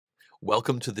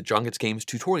Welcome to the JonGetsGames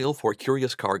tutorial for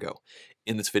Curious Cargo.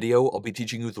 In this video, I'll be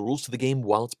teaching you the rules to the game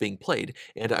while it's being played,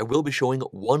 and I will be showing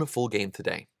one full game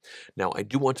today. Now, I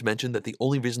do want to mention that the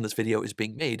only reason this video is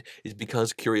being made is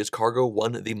because Curious Cargo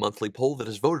won the monthly poll that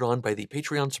is voted on by the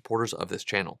Patreon supporters of this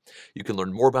channel. You can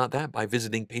learn more about that by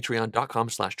visiting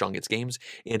patreon.com/JonGetsGames,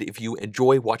 and if you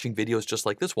enjoy watching videos just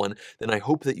like this one, then I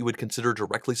hope that you would consider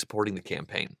directly supporting the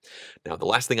campaign. Now, the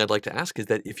last thing I'd like to ask is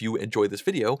that if you enjoy this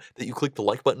video, that you click the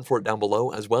like button for it down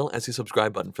below, as well as the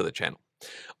subscribe button for the channel.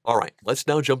 Alright, let's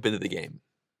now jump into the game.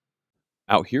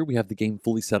 Out here we have the game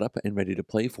fully set up and ready to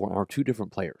play for our two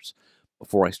different players.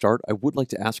 Before I start, I would like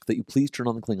to ask that you please turn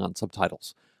on the Klingon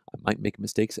subtitles. I might make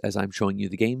mistakes as I'm showing you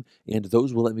the game, and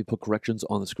those will let me put corrections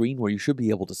on the screen where you should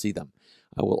be able to see them.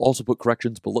 I will also put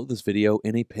corrections below this video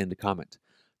in a pinned comment.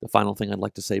 The final thing I'd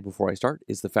like to say before I start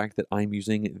is the fact that I'm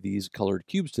using these colored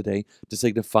cubes today to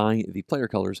signify the player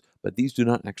colors, but these do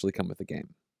not actually come with the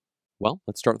game. Well,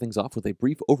 let's start things off with a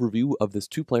brief overview of this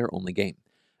two-player only game.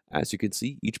 As you can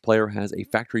see, each player has a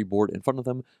factory board in front of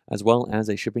them, as well as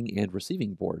a shipping and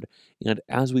receiving board. And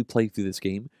as we play through this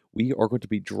game, we are going to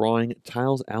be drawing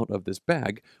tiles out of this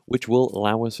bag, which will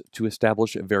allow us to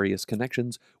establish various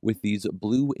connections with these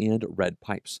blue and red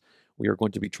pipes. We are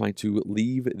going to be trying to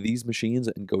leave these machines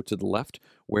and go to the left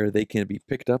where they can be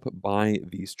picked up by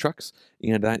these trucks,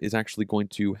 and that is actually going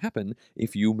to happen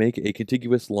if you make a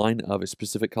contiguous line of a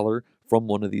specific color from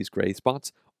one of these gray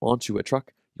spots onto a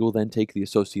truck. You will then take the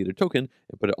associated token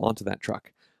and put it onto that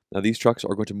truck. Now these trucks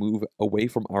are going to move away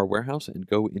from our warehouse and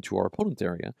go into our opponent's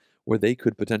area, where they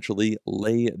could potentially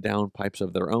lay down pipes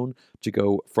of their own to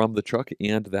go from the truck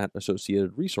and that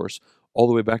associated resource all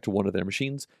the way back to one of their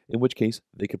machines, in which case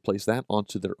they could place that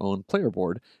onto their own player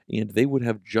board, and they would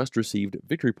have just received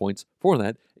victory points for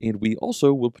that, and we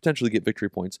also will potentially get victory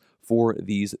points for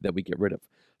these that we get rid of.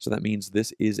 So that means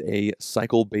this is a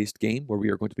cycle-based game where we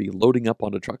are going to be loading up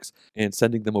onto trucks and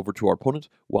sending them over to our opponent,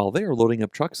 while they are loading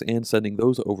up trucks and sending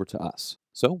those over to us.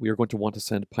 So we are going to want to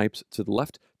send pipes to the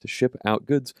left to ship out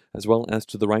goods, as well as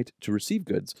to the right to receive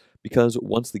goods, because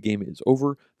once the game is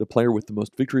over, the player with the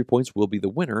most victory points will be the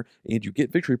winner, and you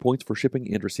get victory points for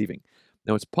shipping and receiving.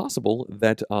 Now, it's possible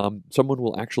that someone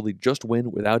will actually just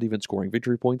win without even scoring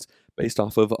victory points based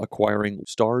off of acquiring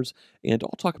stars, and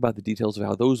I'll talk about the details of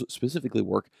how those specifically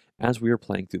work as we are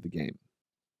playing through the game.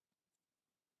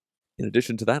 In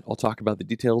addition to that, I'll talk about the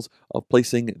details of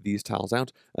placing these tiles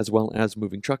out, as well as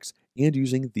moving trucks and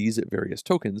using these various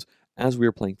tokens as we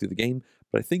are playing through the game,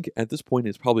 but I think at this point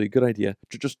it's probably a good idea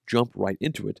to just jump right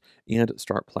into it and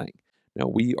start playing. Now,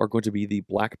 we are going to be the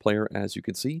black player, as you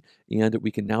can see, and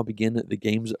we can now begin the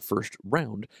game's first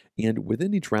round, and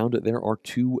within each round there are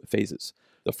two phases.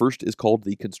 The first is called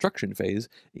the construction phase,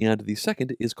 and the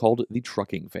second is called the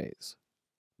trucking phase.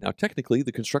 Now, technically,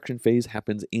 the construction phase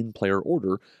happens in player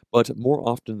order, but more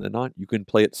often than not, you can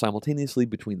play it simultaneously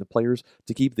between the players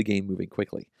to keep the game moving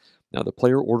quickly. Now, the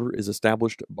player order is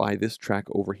established by this track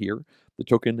over here. The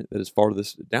token that is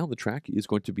farthest down the track is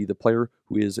going to be the player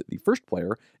who is the first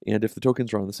player, and if the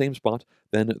tokens are on the same spot,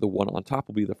 then the one on top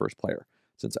will be the first player.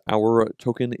 Since our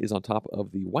token is on top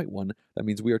of the white one, that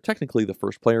means we are technically the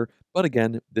first player, but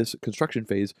again, this construction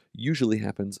phase usually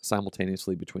happens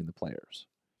simultaneously between the players.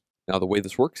 Now, the way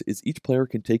this works is each player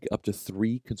can take up to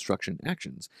 3 construction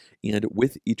actions, and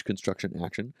with each construction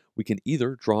action, we can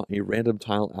either draw a random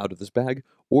tile out of this bag,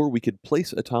 or we could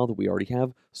place a tile that we already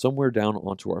have somewhere down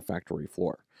onto our factory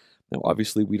floor. Now,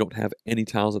 obviously, we don't have any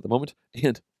tiles at the moment,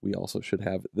 and we also should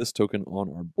have this token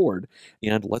on our board,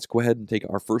 and let's go ahead and take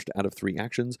our first out of 3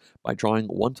 actions by drawing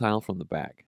one tile from the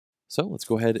bag. So let's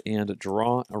go ahead and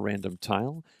draw a random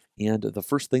tile, and the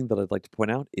first thing that I'd like to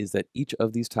point out is that each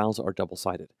of these tiles are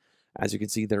double-sided. As you can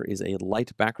see, there is a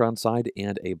light background side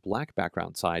and a black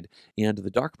background side, and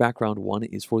the dark background one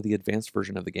is for the advanced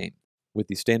version of the game. With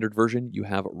the standard version, you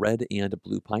have red and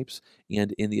blue pipes,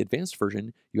 and in the advanced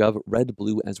version, you have red,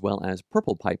 blue, as well as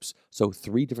purple pipes, so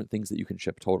 3 different things that you can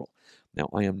ship total. Now,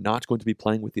 I am not going to be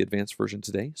playing with the advanced version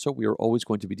today, so we are always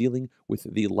going to be dealing with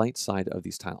the light side of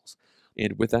these tiles.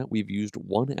 And with that, we've used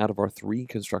 1 out of our 3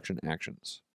 construction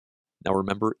actions. Now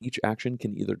remember, each action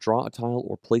can either draw a tile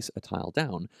or place a tile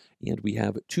down, and we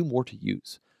have 2 more to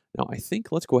use. Now I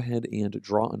think let's go ahead and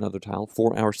draw another tile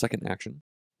for our second action.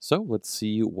 So let's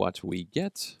see what we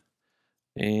get.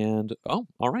 And, oh,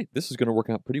 all right, this is going to work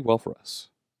out pretty well for us.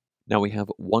 Now we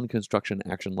have 1 construction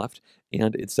action left,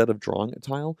 and instead of drawing a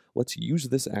tile, let's use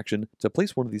this action to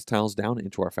place one of these tiles down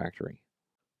into our factory.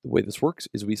 The way this works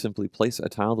is we simply place a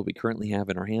tile that we currently have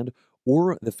in our hand,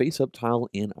 or the face-up tile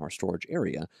in our storage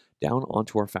area, down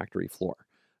onto our factory floor.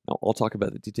 Now, I'll talk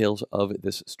about the details of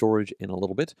this storage in a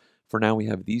little bit. For now, we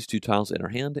have these two tiles in our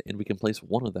hand, and we can place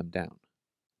one of them down.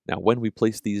 Now, when we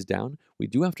place these down, we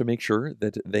do have to make sure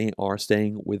that they are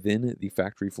staying within the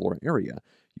factory floor area.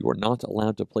 You are not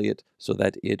allowed to play it so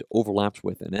that it overlaps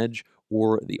with an edge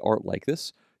or the art like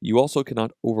this. You also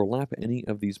cannot overlap any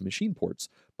of these machine ports,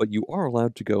 but you are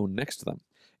allowed to go next to them.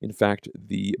 In fact,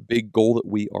 the big goal that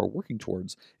we are working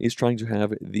towards is trying to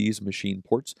have these machine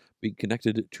ports be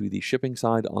connected to the shipping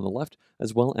side on the left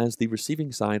as well as the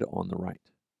receiving side on the right.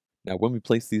 Now, when we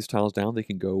place these tiles down, they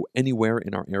can go anywhere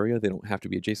in our area. They don't have to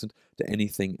be adjacent to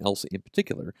anything else in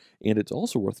particular. And it's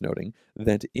also worth noting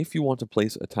that if you want to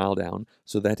place a tile down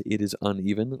so that it is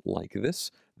uneven like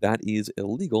this, that is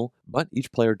illegal, but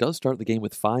each player does start the game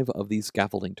with 5 of these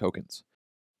scaffolding tokens.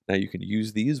 Now, you can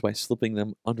use these by slipping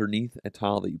them underneath a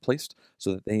tile that you placed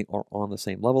so that they are on the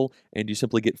same level, and you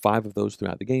simply get 5 of those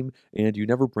throughout the game, and you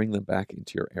never bring them back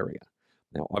into your area.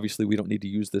 Now, obviously, we don't need to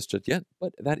use this just yet,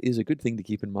 but that is a good thing to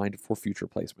keep in mind for future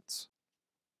placements.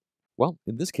 Well,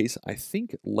 in this case, I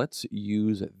think let's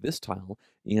use this tile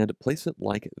and place it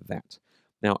like that.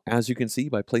 Now, as you can see,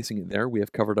 by placing it there, we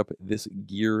have covered up this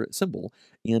gear symbol,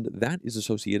 and that is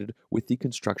associated with the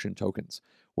construction tokens.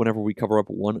 Whenever we cover up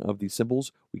one of these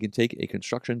symbols, we can take a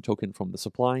construction token from the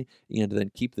supply and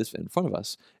then keep this in front of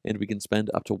us, and we can spend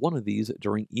up to one of these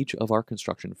during each of our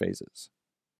construction phases.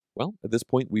 Well, at this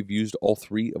point, we've used all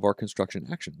 3 of our construction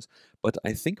actions, but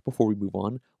I think before we move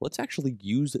on, let's actually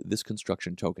use this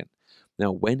construction token.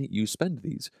 Now, when you spend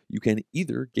these, you can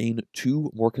either gain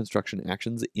 2 more construction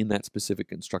actions in that specific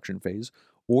construction phase,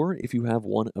 or if you have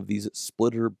one of these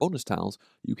splitter bonus tiles,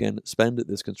 you can spend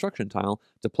this construction tile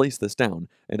to place this down.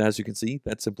 And as you can see,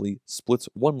 that simply splits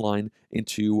one line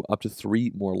into up to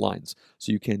 3 more lines,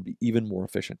 so you can be even more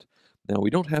efficient. Now,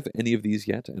 we don't have any of these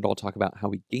yet, and I'll talk about how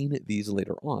we gain these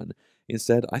later on.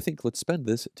 Instead, I think let's spend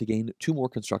this to gain 2 more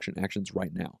construction actions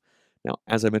right now. Now,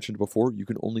 as I mentioned before, you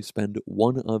can only spend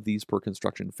 1 of these per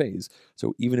construction phase,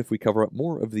 so even if we cover up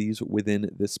more of these within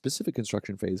this specific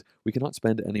construction phase, we cannot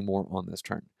spend any more on this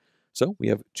turn. So we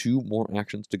have 2 more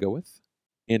actions to go with.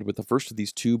 And with the first of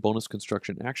these 2 bonus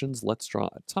construction actions, let's draw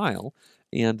a tile,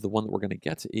 and the one that we're going to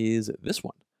get is this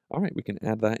one. All right, we can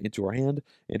add that into our hand,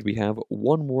 and we have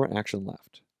 1 more action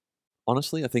left.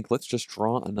 Honestly, I think let's just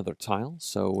draw another tile,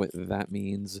 so that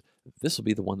means this will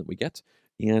be the one that we get,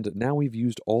 and now we've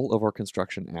used all of our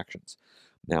construction actions.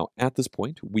 Now, at this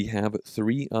point, we have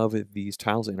 3 of these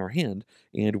tiles in our hand,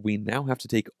 and we now have to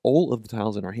take all of the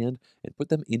tiles in our hand and put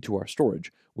them into our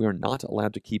storage. We are not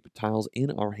allowed to keep tiles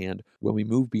in our hand when we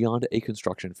move beyond a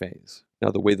construction phase. Now,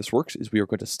 the way this works is we are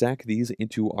going to stack these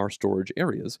into our storage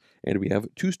areas, and we have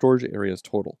 2 storage areas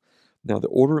total. Now, the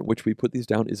order in which we put these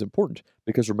down is important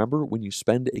because remember, when you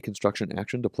spend a construction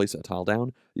action to place a tile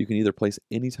down, you can either place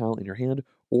any tile in your hand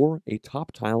or a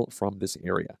top tile from this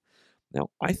area. Now,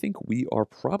 I think we are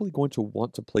probably going to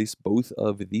want to place both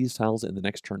of these tiles in the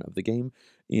next turn of the game,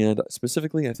 and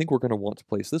specifically, I think we're going to want to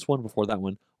place this one before that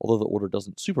one, although the order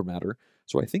doesn't super matter.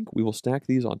 So I think we will stack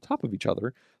these on top of each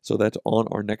other so that on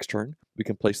our next turn, we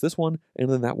can place this one, and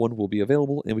then that one will be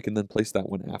available, and we can then place that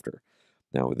one after.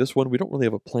 Now, this one we don't really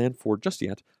have a plan for just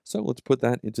yet, so let's put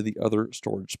that into the other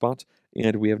storage spot,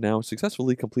 and we have now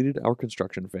successfully completed our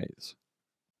construction phase.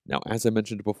 Now, as I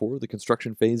mentioned before, the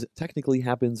construction phase technically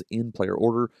happens in player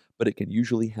order, but it can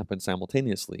usually happen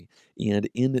simultaneously. And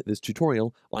in this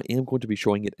tutorial, I am going to be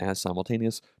showing it as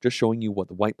simultaneous, just showing you what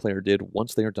the white player did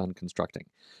once they are done constructing.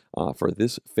 For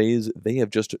this phase, they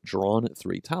have just drawn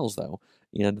 3 tiles though,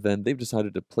 and then they've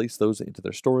decided to place those into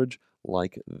their storage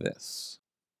like this.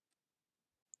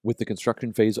 With the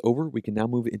construction phase over, we can now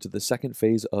move into the second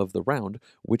phase of the round,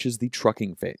 which is the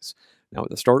trucking phase. Now, at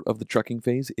the start of the trucking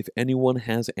phase, if anyone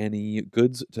has any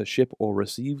goods to ship or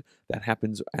receive, that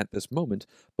happens at this moment,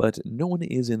 but no one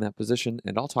is in that position,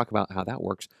 and I'll talk about how that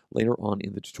works later on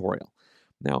in the tutorial.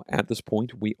 Now, at this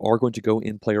point, we are going to go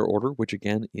in player order, which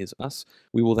again is us.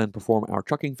 We will then perform our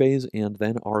trucking phase, and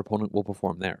then our opponent will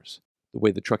perform theirs. The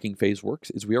way the trucking phase works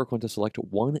is we are going to select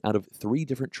 1 out of 3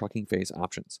 different trucking phase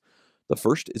options. The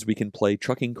first is we can play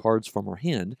trucking cards from our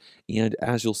hand, and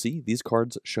as you'll see, these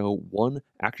cards show 1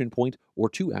 action point or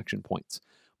 2 action points.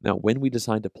 Now, when we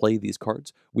decide to play these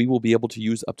cards, we will be able to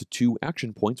use up to 2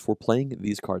 action points for playing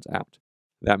these cards out.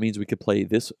 That means we could play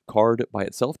this card by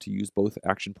itself to use both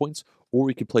action points, or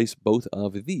we could place both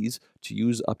of these to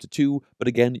use up to 2, but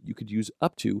again, you could use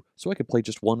up to, so I could play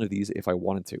just 1 of these if I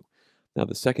wanted to. Now,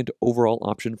 the second overall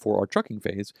option for our trucking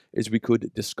phase is we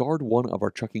could discard 1 of our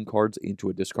trucking cards into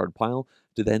a discard pile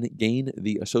to then gain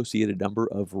the associated number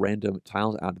of random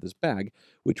tiles out of this bag,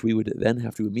 which we would then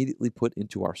have to immediately put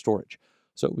into our storage.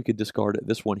 So we could discard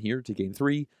this one here to gain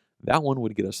 3, that one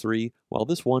would get us 3, while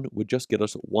this one would just get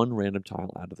us 1 random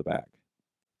tile out of the bag.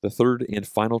 The third and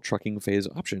final trucking phase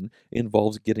option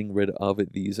involves getting rid of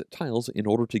these tiles in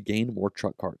order to gain more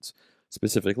truck cards.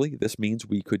 Specifically, this means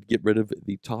we could get rid of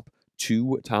the top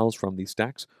 2 tiles from these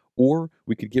stacks, or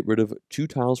we could get rid of 2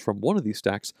 tiles from one of these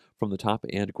stacks from the top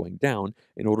and going down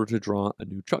in order to draw a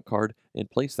new truck card and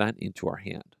place that into our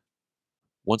hand.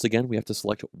 Once again, we have to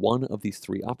select one of these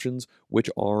 3 options, which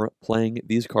are playing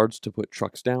these cards to put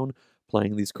trucks down,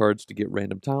 playing these cards to get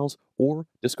random tiles, or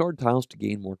discard tiles to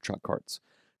gain more truck cards.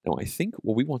 Now, I think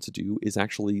what we want to do is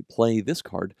actually play this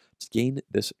card to gain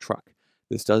this truck.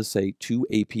 This does say 2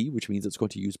 AP, which means it's going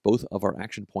to use both of our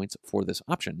action points for this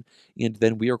option, and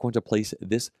then we are going to place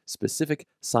this specific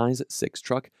size 6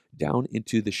 truck down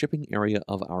into the shipping area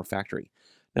of our factory.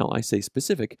 Now, I say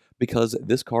specific because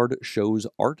this card shows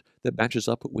art that matches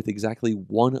up with exactly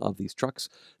one of these trucks.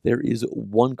 There is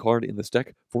one card in this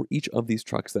deck for each of these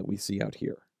trucks that we see out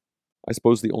here. I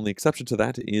suppose the only exception to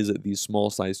that is these small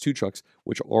size 2 trucks,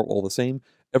 which are all the same.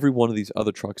 Every one of these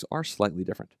other trucks are slightly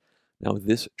different. Now,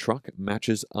 this truck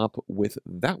matches up with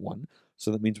that one, so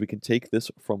that means we can take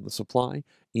this from the supply,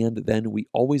 and then we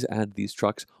always add these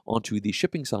trucks onto the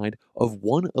shipping side of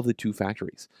one of the 2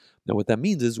 factories. Now, what that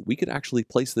means is we could actually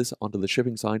place this onto the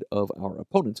shipping side of our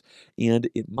opponent, and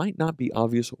it might not be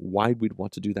obvious why we'd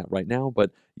want to do that right now,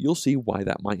 but you'll see why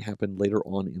that might happen later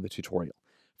on in the tutorial.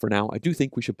 For now, I do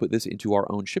think we should put this into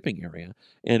our own shipping area,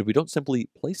 and we don't simply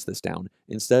place this down.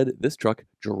 Instead, this truck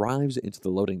drives into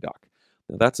the loading dock.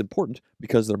 Now, that's important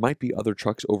because there might be other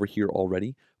trucks over here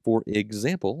already. For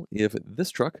example, if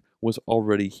this truck was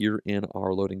already here in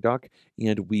our loading dock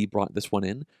and we brought this one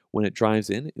in, when it drives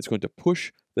in, it's going to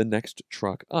push the next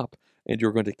truck up, and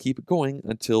you're going to keep going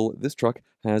until this truck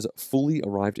has fully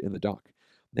arrived in the dock.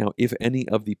 Now, if any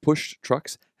of the pushed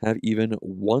trucks have even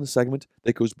one segment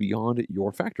that goes beyond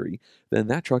your factory, then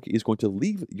that truck is going to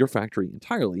leave your factory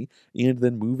entirely and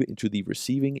then move into the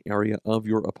receiving area of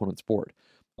your opponent's board.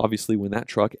 Obviously, when that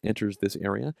truck enters this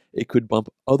area, it could bump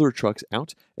other trucks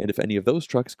out, and if any of those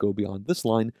trucks go beyond this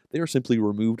line, they are simply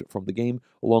removed from the game,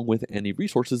 along with any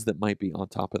resources that might be on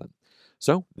top of them.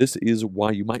 So, this is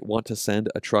why you might want to send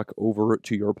a truck over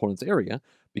to your opponent's area,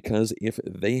 because if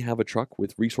they have a truck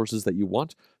with resources that you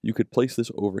want, you could place this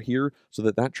over here so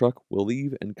that that truck will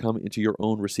leave and come into your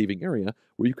own receiving area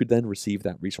where you could then receive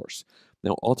that resource.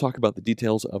 Now, I'll talk about the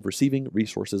details of receiving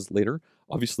resources later.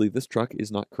 Obviously, this truck is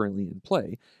not currently in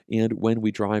play, and when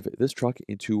we drive this truck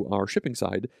into our shipping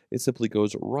side, it simply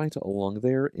goes right along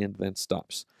there and then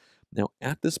stops. Now,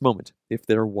 at this moment, if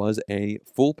there was a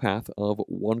full path of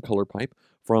one color pipe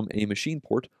from a machine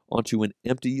port onto an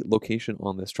empty location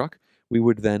on this truck, we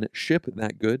would then ship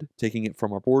that good, taking it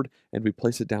from our board, and we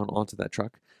place it down onto that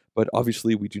truck. But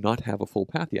obviously, we do not have a full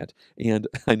path yet. And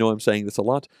I know I'm saying this a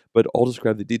lot, but I'll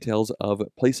describe the details of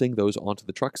placing those onto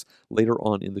the trucks later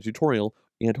on in the tutorial,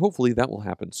 and hopefully that will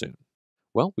happen soon.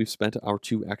 Well, we've spent our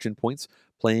 2 action points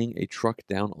playing a truck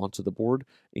down onto the board,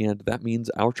 and that means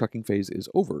our trucking phase is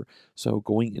over. So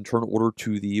going in turn order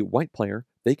to the white player,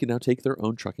 they can now take their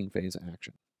own trucking phase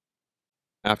action.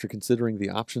 After considering the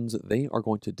options, they are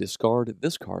going to discard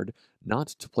this card, not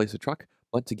to place a truck,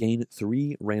 but to gain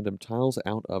 3 random tiles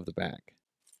out of the bag.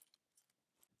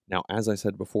 Now, as I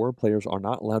said before, players are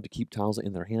not allowed to keep tiles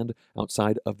in their hand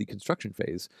outside of the construction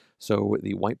phase, so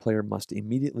the white player must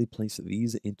immediately place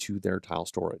these into their tile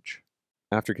storage.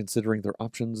 After considering their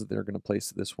options, they're going to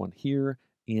place this one here,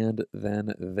 and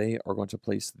then they are going to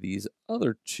place these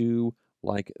other 2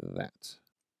 like that.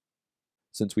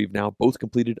 Since we've now both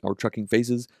completed our trucking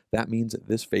phases, that means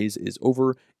this phase is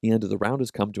over and the round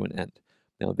has come to an end.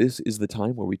 Now, this is the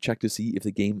time where we check to see if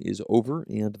the game is over,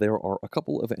 and there are a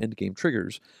couple of endgame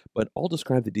triggers, but I'll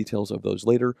describe the details of those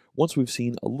later once we've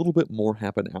seen a little bit more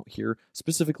happen out here,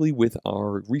 specifically with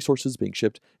our resources being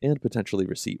shipped and potentially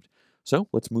received. So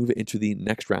let's move into the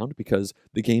next round because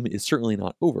the game is certainly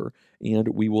not over, and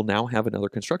we will now have another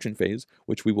construction phase,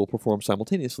 which we will perform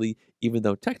simultaneously, even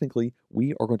though technically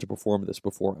we are going to perform this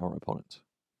before our opponent.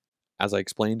 As I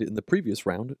explained in the previous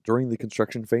round, during the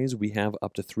construction phase, we have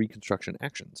up to 3 construction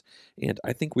actions, and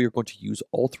I think we are going to use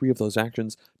all 3 of those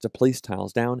actions to place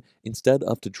tiles down instead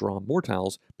of to draw more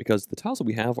tiles, because the tiles that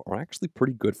we have are actually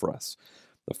pretty good for us.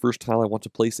 The first tile I want to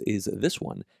place is this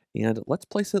one, and let's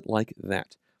place it like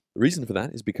that. The reason for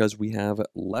that is because we have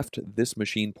left this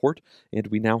machine port, and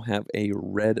we now have a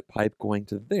red pipe going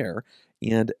to there,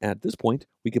 and at this point,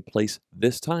 we could place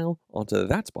this tile onto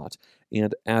that spot,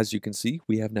 and as you can see,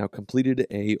 we have now completed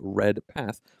a red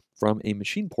path from a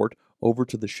machine port over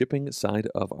to the shipping side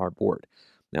of our board.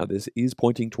 Now, this is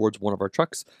pointing towards one of our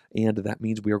trucks, and that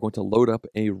means we are going to load up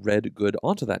a red good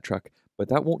onto that truck, but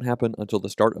that won't happen until the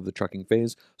start of the trucking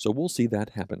phase, so we'll see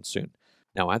that happen soon.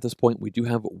 Now, at this point, we do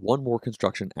have one more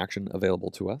construction action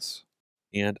available to us,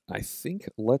 and I think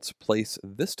let's place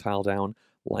this tile down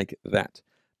like that.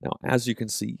 Now, as you can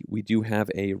see, we do have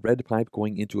a red pipe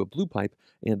going into a blue pipe,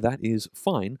 and that is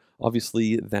fine.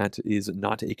 Obviously, that is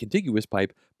not a contiguous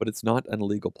pipe, but it's not an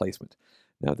illegal placement.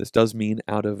 Now, this does mean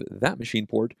out of that machine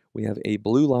port, we have a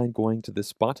blue line going to this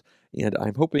spot, and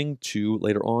I'm hoping to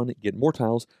later on get more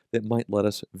tiles that might let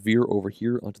us veer over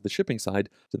here onto the shipping side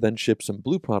to then ship some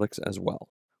blue products as well.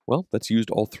 Well, that's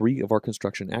used all three of our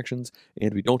construction actions,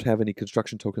 and we don't have any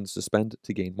construction tokens to spend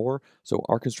to gain more, so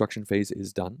our construction phase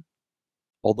is done.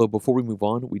 Although before we move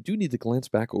on, we do need to glance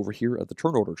back over here at the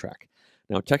turn order track.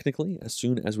 Now technically, as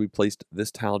soon as we placed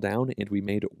this tile down and we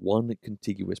made one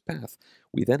contiguous path,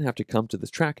 we then have to come to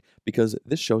this track because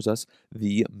this shows us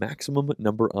the maximum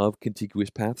number of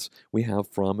contiguous paths we have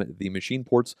from the machine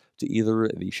ports to either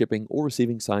the shipping or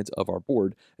receiving sides of our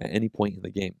board at any point in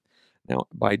the game. Now,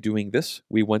 by doing this,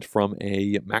 we went from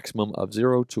a maximum of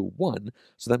 0 to 1,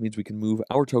 so that means we can move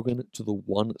our token to the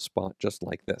 1 spot just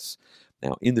like this.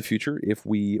 Now, in the future, if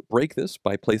we break this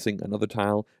by placing another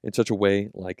tile in such a way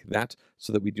like that,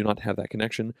 so that we do not have that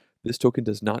connection, this token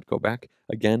does not go back.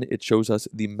 Again, it shows us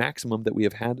the maximum that we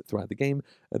have had throughout the game,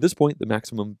 at this point, the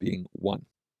maximum being 1.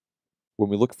 When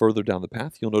we look further down the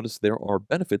path, you'll notice there are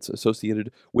benefits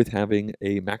associated with having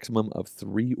a maximum of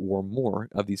 3 or more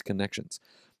of these connections.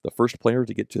 The first player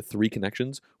to get to 3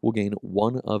 connections will gain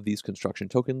 1 of these construction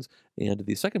tokens, and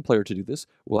the second player to do this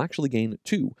will actually gain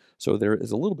 2, so there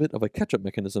is a little bit of a catch-up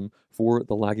mechanism for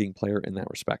the lagging player in that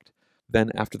respect.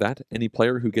 Then after that, any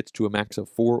player who gets to a max of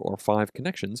 4 or 5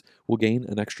 connections will gain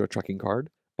an extra trucking card.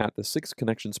 At the 6th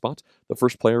connection spot, the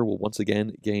first player will once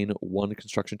again gain 1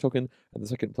 construction token, and the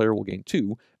second player will gain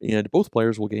 2, and both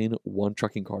players will gain 1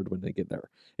 trucking card when they get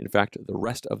there. In fact, the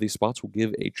rest of these spots will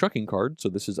give a trucking card, so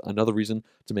this is another reason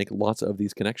to make lots of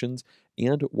these connections,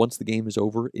 and once the game is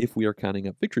over, if we are counting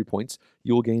up victory points,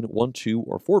 you will gain 1, 2,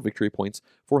 or 4 victory points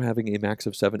for having a max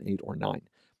of 7, 8, or 9.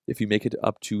 If you make it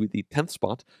up to the 10th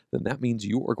spot, then that means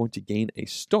you are going to gain a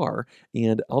star,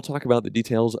 and I'll talk about the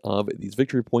details of these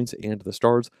victory points and the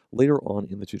stars later on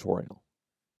in the tutorial.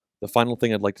 The final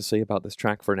thing I'd like to say about this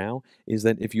track for now is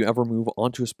that if you ever move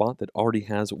onto a spot that already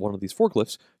has one of these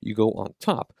forklifts, you go on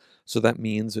top. So that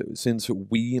means since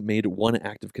we made 1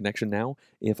 active connection now,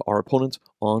 if our opponent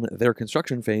on their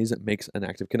construction phase makes an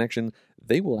active connection,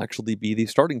 they will actually be the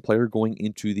starting player going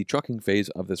into the trucking phase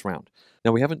of this round.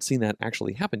 Now we haven't seen that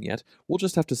actually happen yet, we'll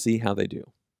just have to see how they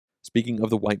do. Speaking of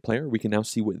the white player, we can now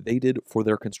see what they did for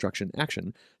their construction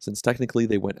action. Since technically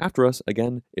they went after us,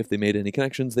 again, if they made any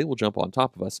connections, they will jump on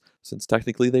top of us, since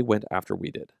technically they went after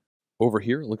we did. Over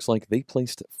here, it looks like they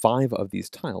placed 5 of these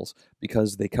tiles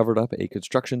because they covered up a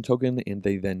construction token and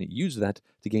they then used that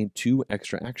to gain 2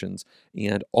 extra actions,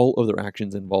 and all of their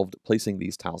actions involved placing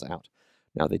these tiles out.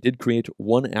 Now, they did create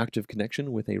 1 active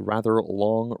connection with a rather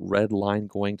long red line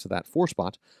going to that 4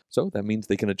 spot, so that means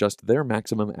they can adjust their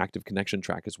maximum active connection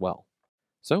track as well.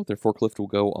 So their forklift will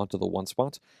go onto the 1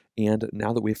 spot, and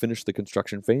now that we've finished the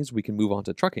construction phase, we can move on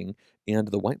to trucking, and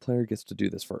the white player gets to do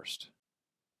this first.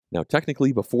 Now,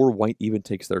 technically, before white even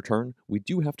takes their turn, we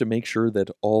do have to make sure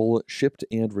that all shipped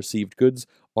and received goods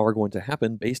are going to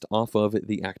happen based off of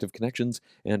the active connections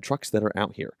and trucks that are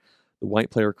out here. The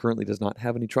white player currently does not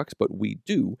have any trucks, but we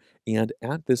do, and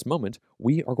at this moment,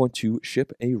 we are going to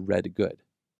ship a red good.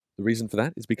 The reason for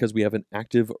that is because we have an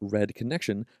active red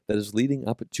connection that is leading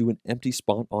up to an empty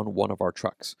spot on one of our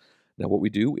trucks. Now what we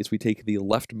do is we take the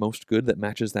leftmost good that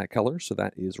matches that color, so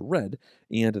that is red,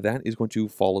 and that is going to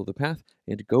follow the path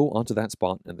and go onto that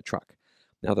spot in the truck.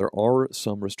 Now there are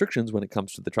some restrictions when it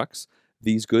comes to the trucks.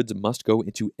 These goods must go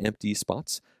into empty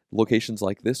spots. Locations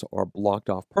like this are blocked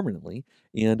off permanently,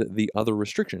 and the other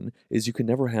restriction is you can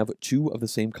never have 2 of the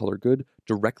same color good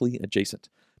directly adjacent.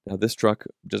 Now this truck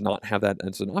does not have that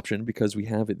as an option because we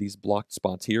have these blocked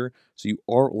spots here, so you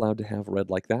are allowed to have red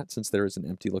like that since there is an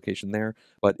empty location there.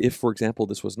 But if, for example,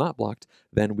 this was not blocked,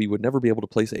 then we would never be able to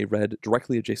place a red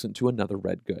directly adjacent to another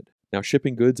red good. Now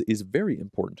shipping goods is very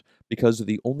important because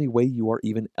the only way you are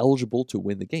even eligible to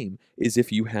win the game is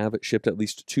if you have shipped at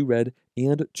least 2 red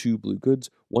and 2 blue goods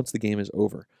once the game is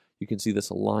over. You can see this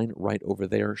line right over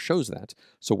there shows that.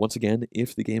 So once again,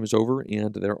 if the game is over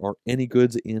and there are any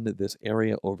goods in this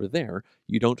area over there,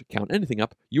 you don't count anything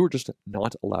up, you are just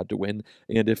not allowed to win.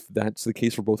 And if that's the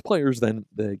case for both players, then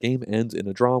the game ends in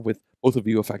a draw with both of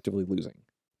you effectively losing.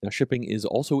 Now, shipping is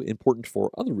also important for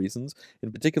other reasons.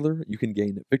 In particular, you can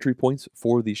gain victory points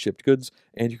for these shipped goods,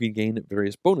 and you can gain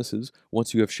various bonuses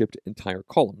once you have shipped entire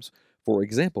columns. For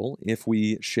example, if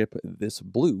we ship this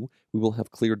blue, we will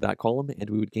have cleared that column and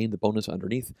we would gain the bonus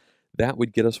underneath. That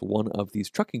would get us one of these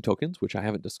trucking tokens, which I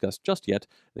haven't discussed just yet.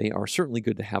 They are certainly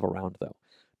good to have around, though.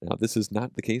 Now, this is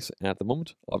not the case at the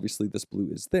moment. Obviously, this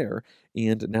blue is there,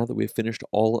 and now that we've finished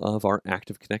all of our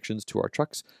active connections to our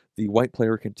trucks, the white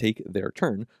player can take their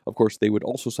turn. Of course, they would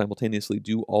also simultaneously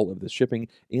do all of this shipping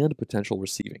and potential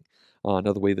receiving. Now,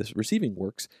 the way this receiving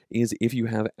works is if you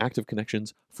have active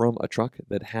connections from a truck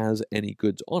that has any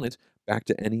goods on it back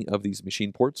to any of these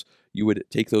machine ports, you would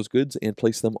take those goods and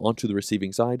place them onto the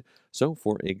receiving side. So,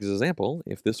 for example,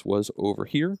 if this was over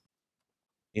here,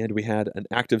 and we had an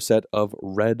active set of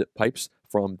red pipes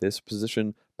from this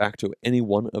position back to any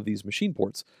one of these machine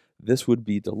ports, this would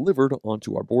be delivered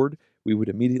onto our board. We would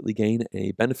immediately gain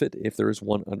a benefit if there is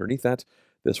one underneath that.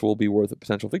 This will be worth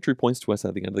potential victory points to us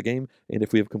at the end of the game, and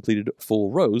if we have completed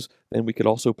full rows, then we could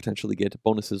also potentially get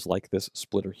bonuses like this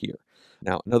splitter here.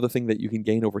 Now, another thing that you can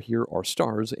gain over here are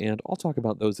stars, and I'll talk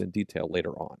about those in detail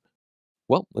later on.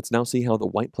 Well, let's now see how the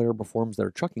white player performs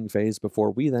their trucking phase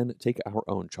before we then take our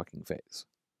own trucking phase.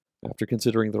 After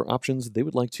considering their options, they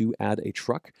would like to add a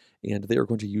truck, and they are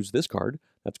going to use this card.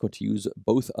 That's going to use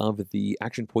both of the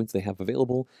action points they have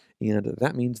available, and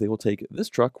that means they will take this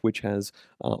truck, which has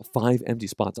 5 empty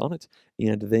spots on it,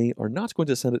 and they are not going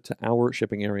to send it to our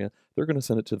shipping area. They're going to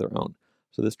send it to their own.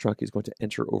 So this truck is going to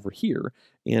enter over here,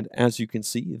 and as you can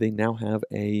see, they now have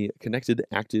a connected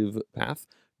active path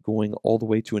going all the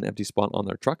way to an empty spot on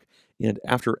their truck. And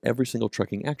after every single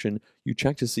trucking action, you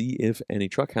check to see if any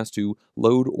truck has to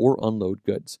load or unload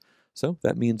goods. So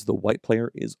that means the white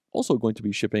player is also going to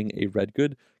be shipping a red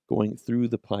good going through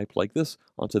the pipe like this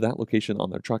onto that location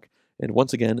on their truck. And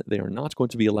once again, they are not going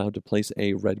to be allowed to place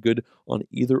a red good on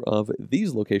either of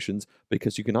these locations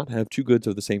because you cannot have 2 goods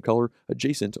of the same color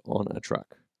adjacent on a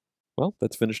truck. Well,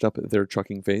 that's finished up their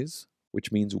trucking phase,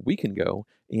 which means we can go,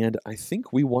 and I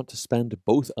think we want to spend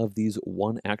both of these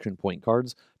 1 action point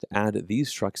cards to add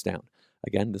these trucks down.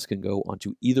 Again, this can go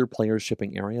onto either player's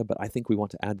shipping area, but I think we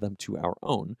want to add them to our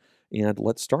own. And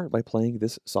let's start by playing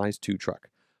this size 2 truck.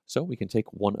 So we can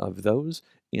take one of those,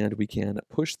 and we can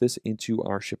push this into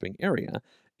our shipping area.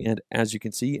 And as you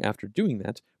can see, after doing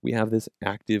that, we have this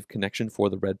active connection for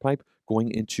the red pipe going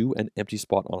into an empty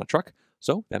spot on a truck.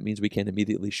 So that means we can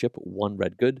immediately ship 1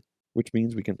 red good, which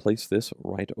means we can place this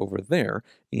right over there.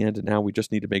 And now we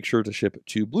just need to make sure to ship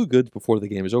 2 blue goods before the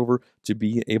game is over to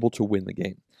be able to win the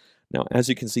game. Now, as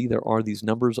you can see, there are these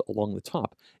numbers along the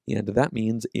top, and that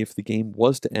means if the game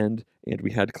was to end and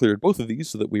we had cleared both of these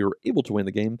so that we were able to win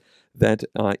the game, that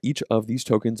each of these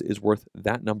tokens is worth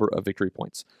that number of victory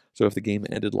points. So if the game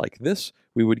ended like this,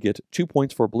 we would get 2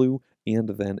 points for blue and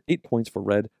then 8 points for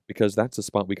red because that's the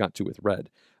spot we got to with red.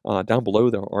 Down below,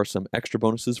 there are some extra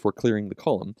bonuses for clearing the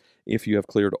column. If you have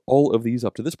cleared all of these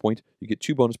up to this point, you get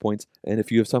 2 bonus points, and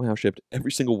if you have somehow shipped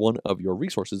every single one of your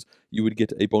resources, you would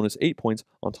get a bonus 8 points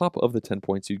on top of the 10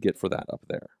 points you'd get for that up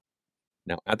there.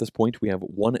 Now, at this point, we have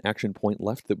 1 action point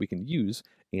left that we can use,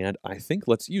 and I think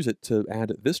let's use it to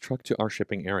add this truck to our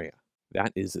shipping area.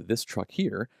 That is this truck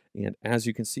here, and as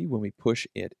you can see, when we push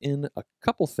it in, a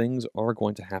couple things are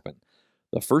going to happen.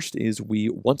 The first is we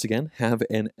once again have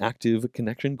an active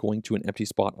connection going to an empty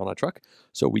spot on a truck,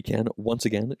 so we can once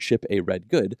again ship a red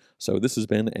good. So this has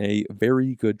been a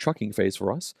very good trucking phase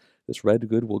for us. This red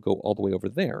good will go all the way over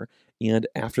there, and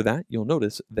after that, you'll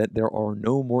notice that there are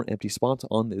no more empty spots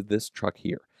on this truck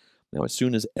here. Now, as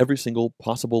soon as every single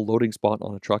possible loading spot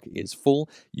on a truck is full,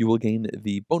 you will gain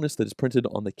the bonus that is printed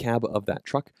on the cab of that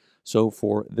truck. So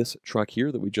for this truck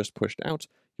here that we just pushed out,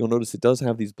 you'll notice it does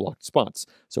have these blocked spots.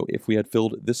 So if we had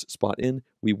filled this spot in,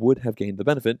 we would have gained the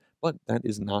benefit, but that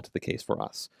is not the case for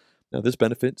us. Now, this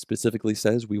benefit specifically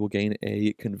says we will gain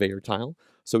a conveyor tile,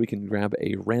 so we can grab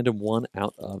a random one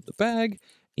out of the bag,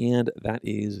 and that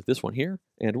is this one here,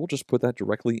 and we'll just put that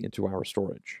directly into our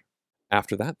storage.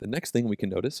 After that, the next thing we can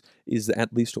notice is that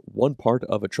at least one part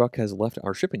of a truck has left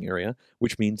our shipping area,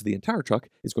 which means the entire truck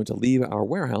is going to leave our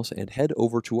warehouse and head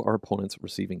over to our opponent's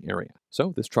receiving area.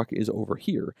 So this truck is over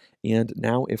here, and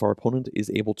now if our opponent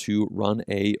is able to run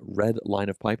a red line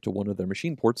of pipe to one of their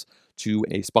machine ports to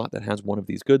a spot that has one of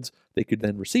these goods, they could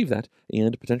then receive that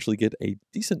and potentially get a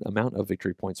decent amount of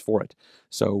victory points for it.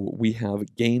 So we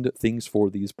have gained things for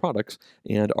these products,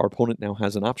 and our opponent now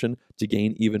has an option to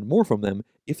gain even more from them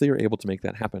if they are able to make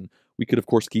that happen. We could, of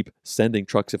course, keep sending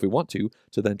trucks if we want to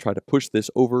then try to push this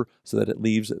over so that it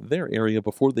leaves their area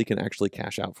before they can actually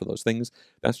cash out for those things.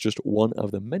 That's just one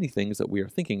of the many things that we are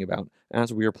thinking about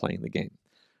as we are playing the game.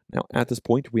 Now, at this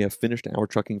point, we have finished our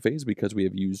trucking phase because we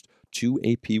have used 2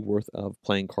 AP worth of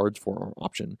playing cards for our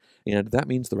option, and that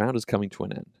means the round is coming to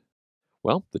an end.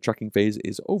 Well, the trucking phase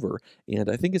is over, and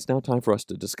I think it's now time for us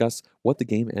to discuss what the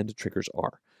game end triggers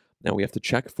are. Now, we have to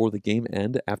check for the game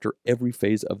end after every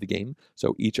phase of the game,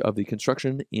 so each of the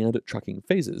construction and trucking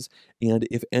phases, and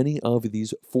if any of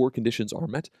these 4 conditions are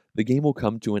met, the game will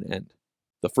come to an end.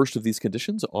 The first of these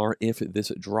conditions are if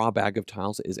this draw bag of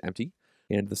tiles is empty,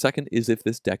 and the second is if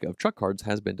this deck of truck cards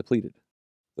has been depleted.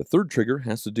 The third trigger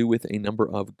has to do with a number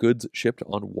of goods shipped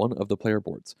on one of the player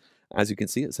boards. As you can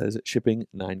see, it says shipping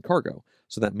 9 cargo.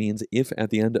 So that means if at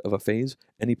the end of a phase,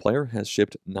 any player has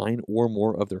shipped 9 or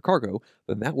more of their cargo,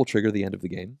 then that will trigger the end of the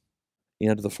game.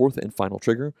 And the fourth and final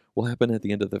trigger will happen at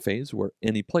the end of the phase where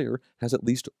any player has at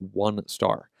least 1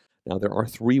 star. Now, there are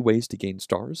 3 ways to gain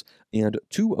stars, and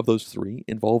 2 of those 3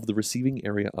 involve the receiving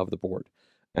area of the board.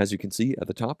 As you can see at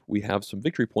the top, we have some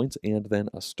victory points and then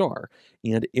a star.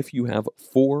 And if you have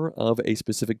 4 of a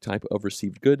specific type of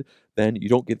received good, then you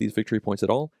don't get these victory points at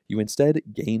all. You instead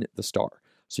gain the star.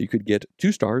 So you could get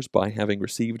 2 stars by having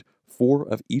received 4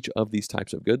 of each of these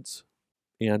types of goods.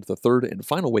 And the third and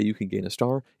final way you can gain a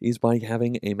star is by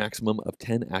having a maximum of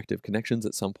 10 active connections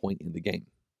at some point in the game.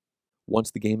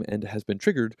 Once the game end has been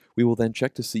triggered, we will then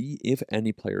check to see if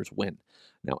any players win.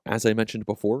 Now, as I mentioned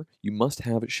before, you must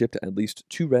have shipped at least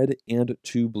 2 red and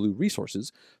 2 blue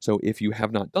resources, so if you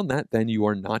have not done that, then you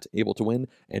are not able to win,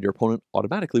 and your opponent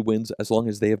automatically wins as long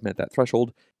as they have met that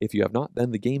threshold. If you have not,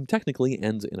 then the game technically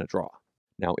ends in a draw.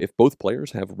 Now, if both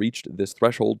players have reached this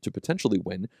threshold to potentially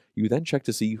win, you then check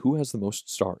to see who has the most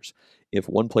stars. If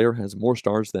one player has more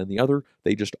stars than the other,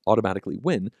 they just automatically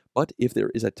win, but if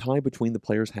there is a tie between the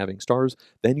players having stars,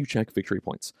 then you check victory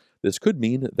points. This could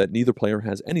mean that neither player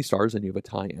has any stars and you have a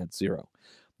tie at 0.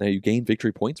 Now, you gain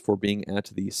victory points for being at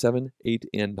the 7, 8,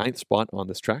 and 9th spot on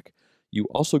this track. You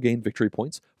also gain victory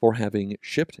points for having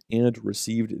shipped and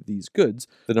received these goods,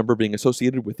 the number being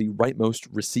associated with the rightmost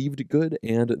received good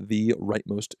and the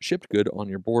rightmost shipped good on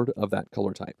your board of that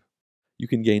color type. You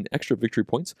can gain extra victory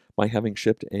points by having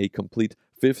shipped a complete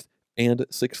 5th and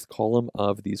 6th column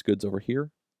of these goods over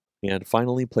here. And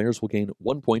finally, players will gain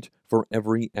 1 point for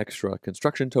every extra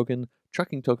construction token,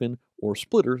 trucking token, or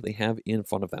splitter they have in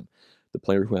front of them. The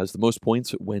player who has the most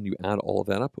points when you add all of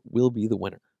that up will be the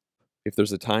winner. If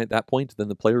there's a tie at that point, then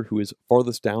the player who is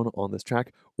farthest down on this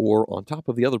track or on top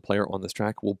of the other player on this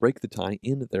track will break the tie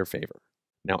in their favor.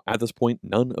 Now, at this point,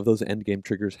 none of those endgame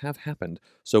triggers have happened,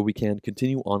 so we can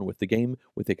continue on with the game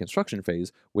with a construction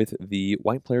phase with the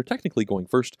white player technically going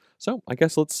first, so I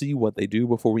guess let's see what they do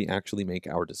before we actually make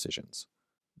our decisions.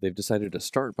 They've decided to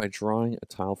start by drawing a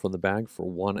tile from the bag for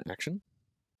 1 action.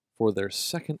 For their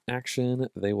second action,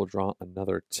 they will draw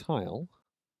another tile.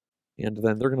 And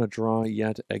then they're going to draw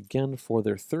yet again for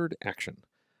their third action.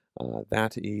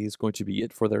 That is going to be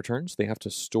it for their turns. They have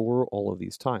to store all of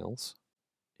these tiles,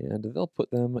 and they'll put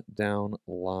them down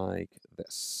like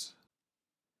this.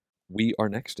 We are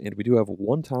next, and we do have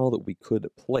 1 tile that we could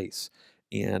place.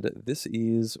 And this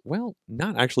is, well,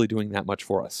 not actually doing that much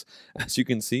for us. As you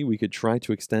can see, we could try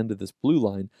to extend this blue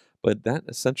line, but that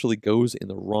essentially goes in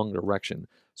the wrong direction.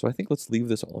 So I think let's leave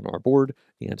this on our board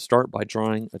and start by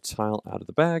drawing a tile out of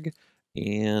the bag.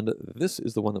 And this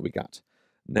is the one that we got.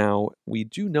 Now, we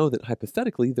do know that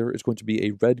hypothetically there is going to be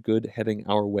a red good heading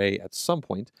our way at some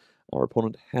point. Our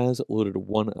opponent has loaded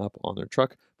 1 up on their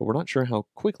truck, but we're not sure how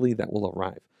quickly that will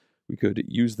arrive. We could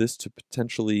use this to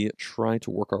potentially try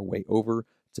to work our way over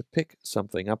to pick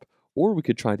something up, or we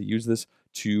could try to use this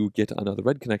to get another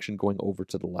red connection going over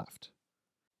to the left.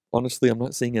 Honestly, I'm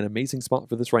not seeing an amazing spot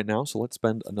for this right now, so let's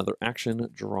spend another action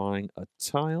drawing a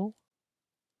tile.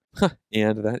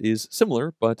 And that is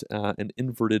similar, but an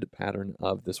inverted pattern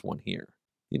of this one here.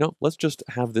 You know, let's just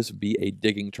have this be a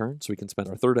digging turn, so we can spend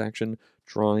our third action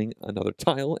drawing another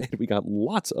tile, and we got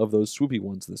lots of those swoopy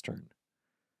ones this turn.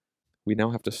 We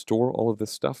now have to store all of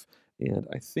this stuff, and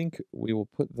I think we will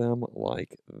put them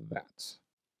like that.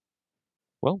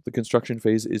 Well, the construction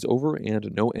phase is over,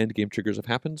 and no endgame triggers have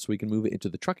happened, so we can move into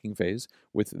the trucking phase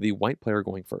with the white player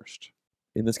going first.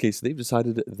 In this case, they've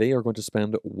decided they are going to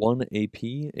spend 1 AP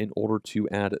in order to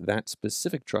add that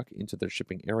specific truck into their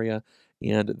shipping area,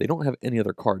 and they don't have any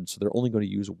other cards, so they're only going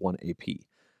to use 1 AP.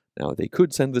 Now, they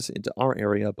could send this into our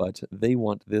area, but they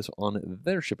want this on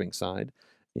their shipping side,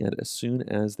 and as soon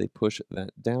as they push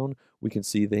that down, we can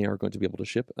see they are going to be able to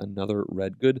ship another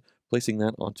red good, placing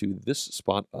that onto this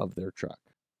spot of their truck.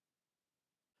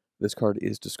 This card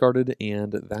is discarded,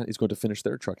 and that is going to finish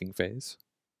their trucking phase,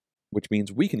 which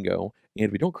means we can go,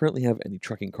 and we don't currently have any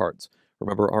trucking cards.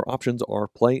 Remember, our options are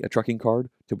play a trucking card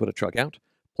to put a truck out,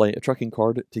 play a trucking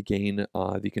card to gain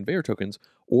the conveyor tokens,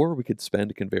 or we could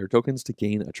spend conveyor tokens to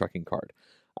gain a trucking card.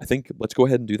 I think let's go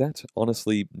ahead and do that.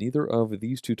 Honestly, neither of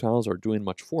these two tiles are doing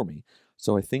much for me,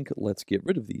 so I think let's get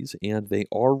rid of these, and they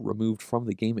are removed from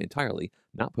the game entirely,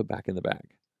 not put back in the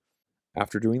bag.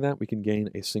 After doing that, we can gain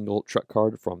a single truck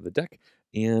card from the deck,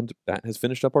 and that has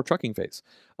finished up our trucking phase.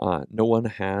 No one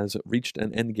has reached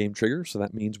an end game trigger, so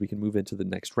that means we can move into the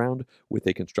next round with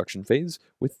a construction phase,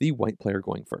 with the white player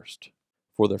going first.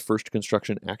 For their first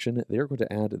construction action, they are going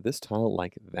to add this tile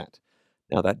like that.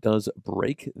 Now that does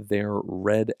break their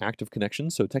red active connection,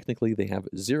 so technically they have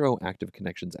 0 active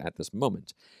connections at this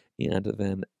moment. And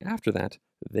then after that,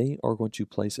 they are going to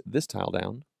place this tile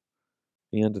down,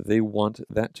 and they want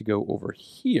that to go over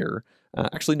here.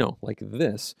 Actually, no, like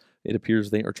this. It appears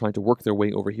they are trying to work their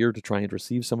way over here to try and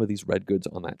receive some of these red goods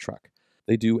on that truck.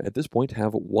 They do, at this point,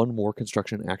 have one more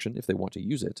construction action if they want to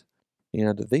use it,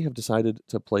 and they have decided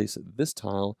to place this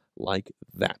tile like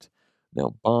that.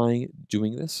 Now, by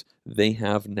doing this, they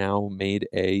have now made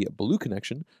a blue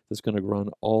connection that's going to run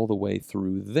all the way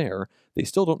through there. They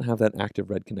still don't have that active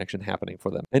red connection happening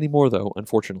for them anymore, though,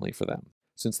 unfortunately for them.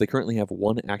 Since they currently have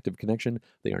one active connection,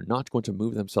 they are not going to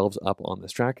move themselves up on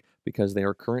this track because they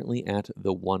are currently at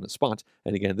the 1 spot.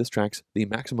 And again, this tracks the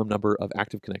maximum number of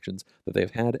active connections that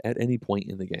they've had at any point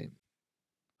in the game.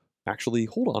 Actually,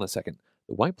 hold on a second.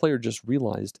 The white player just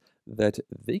realized that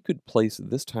they could place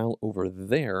this tile over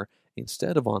there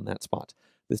instead of on that spot.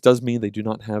 This does mean they do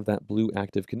not have that blue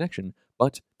active connection,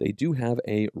 but they do have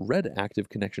a red active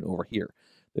connection over here.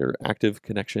 Their active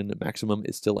connection maximum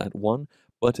is still at 1,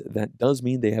 but that does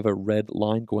mean they have a red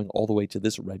line going all the way to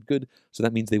this red good, so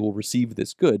that means they will receive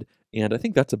this good, and I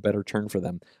think that's a better turn for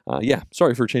them. Yeah,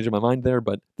 sorry for changing my mind there,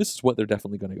 but this is what they're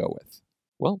definitely going to go with.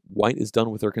 Well, white is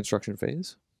done with their construction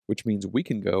phase, which means we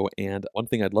can go, and one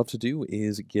thing I'd love to do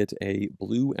is get a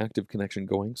blue active connection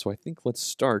going, so I think let's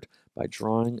start by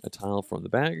drawing a tile from the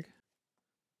bag,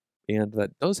 and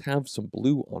that does have some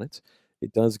blue on it.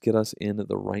 It does get us in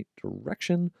the right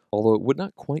direction, although it would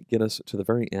not quite get us to the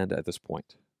very end at this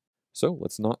point. So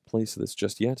let's not place this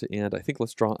just yet, and I think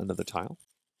let's draw another tile.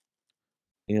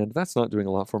 And that's not doing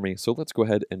a lot for me, so let's go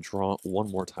ahead and draw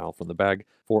one more tile from the bag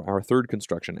for our third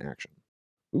construction action.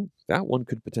 Ooh, that one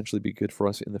could potentially be good for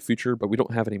us in the future, but we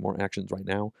don't have any more actions right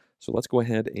now. So let's go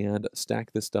ahead and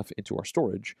stack this stuff into our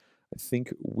storage. I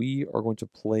think we are going to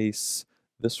place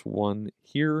this one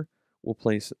here. We'll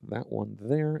place that one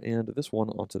there and this one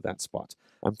onto that spot.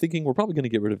 I'm thinking we're probably going to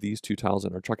get rid of these two tiles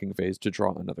in our trucking phase to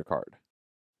draw another card.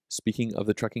 Speaking of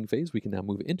the trucking phase, we can now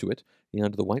move into it,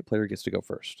 and the white player gets to go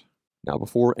first. Now,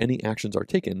 before any actions are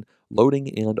taken,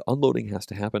 loading and unloading has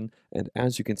to happen, and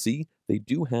as you can see, they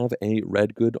do have a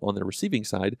red good on their receiving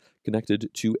side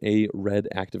connected to a red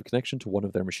active connection to one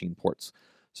of their machine ports.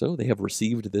 So they have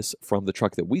received this from the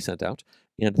truck that we sent out,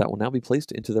 and that will now be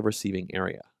placed into the receiving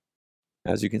area.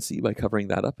 As you can see, by covering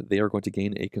that up, they are going to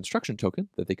gain a construction token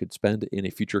that they could spend in a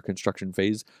future construction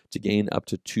phase to gain up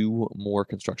to 2 more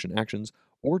construction actions,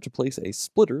 or to place a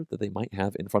splitter that they might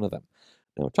have in front of them.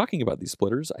 Now, talking about these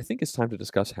splitters, I think it's time to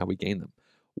discuss how we gain them.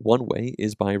 One way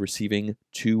is by receiving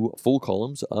 2 full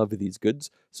columns of these goods,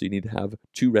 so you need to have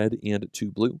 2 red and 2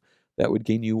 blue. That would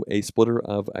gain you a splitter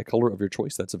of a color of your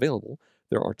choice that's available.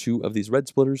 There are 2 of these red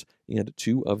splitters and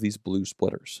 2 of these blue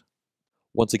splitters.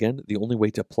 Once again, the only way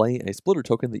to play a splitter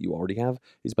token that you already have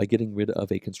is by getting rid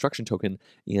of a construction token,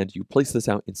 and you place this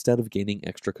out instead of gaining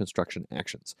extra construction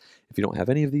actions. If you don't have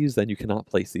any of these, then you cannot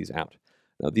place these out.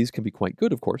 Now, these can be quite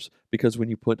good, of course, because when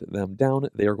you put them down,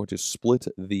 they are going to split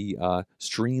the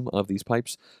stream of these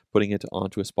pipes. Putting it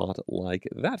onto a spot like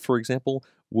that, for example,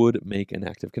 would make an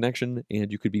active connection,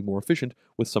 and you could be more efficient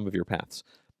with some of your paths.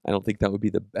 I don't think that would be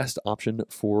the best option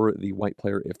for the white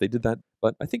player if they did that,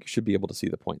 but I think you should be able to see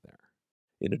the point there.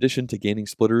 In addition to gaining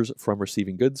splitters from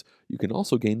receiving goods, you can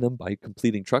also gain them by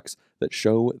completing trucks that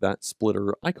show that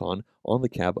splitter icon on the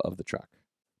cab of the truck.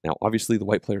 Now, obviously, the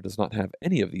white player does not have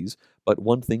any of these, but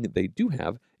one thing that they do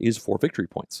have is 4 victory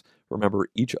points. Remember,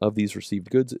 each of these received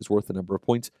goods is worth the number of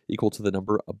points equal to the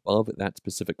number above that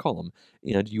specific column,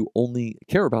 and you only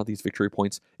care about these victory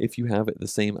points if you have the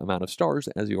same amount of stars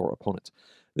as your opponent.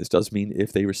 This does mean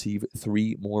if they receive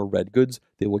 3 more red goods,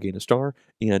 they will gain a star,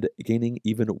 and gaining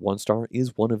even 1 star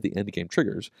is one of the endgame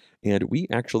triggers, and we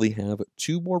actually have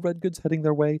 2 more red goods heading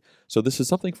their way, so this is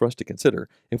something for us to consider.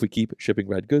 If we keep shipping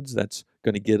red goods, that's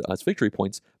going to get us victory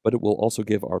points, but it will also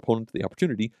give our opponent the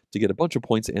opportunity to get a bunch of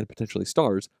points and potentially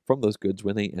stars from those goods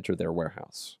when they enter their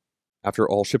warehouse. After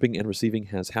all shipping and receiving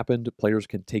has happened, players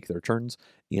can take their turns,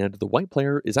 and the white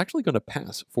player is actually going to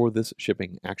pass for this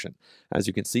shipping action. As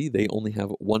you can see, they only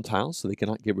have one tile, so they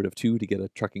cannot get rid of two to get a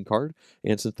trucking card,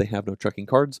 and since they have no trucking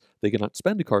cards, they cannot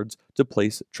spend cards to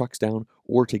place trucks down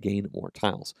or to gain more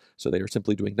tiles. So they are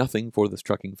simply doing nothing for this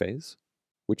trucking phase,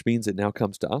 which means it now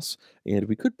comes to us, and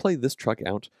we could play this truck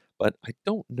out, but I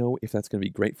don't know if that's going to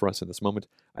be great for us in this moment.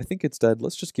 I think instead,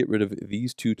 let's just get rid of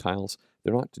these two tiles.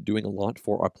 They're not doing a lot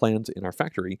for our plans in our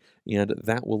factory, and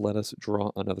that will let us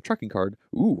draw another trucking card.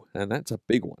 Ooh, and that's a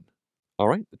big one. All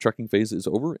right, the trucking phase is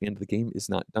over, and the game is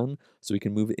not done, so we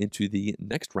can move into the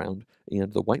next round,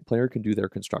 and the white player can do their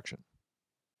construction.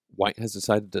 White has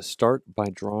decided to start by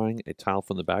drawing a tile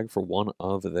from the bag for one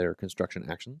of their construction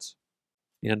actions.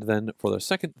 And then for their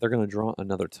second, they're going to draw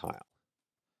another tile.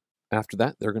 After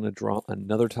that, they're going to draw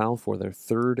another tile for their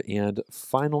third and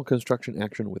final construction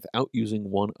action without using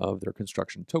one of their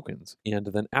construction tokens. And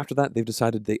then after that, they've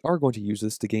decided they are going to use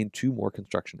this to gain two more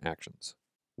construction actions.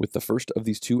 With the first of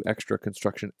these two extra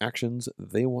construction actions,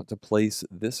 they want to place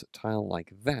this tile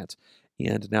like that,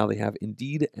 and now they have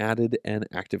indeed added an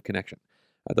active connection.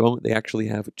 At the moment, they actually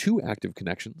have two active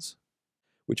connections,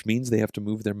 which means they have to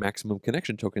move their maximum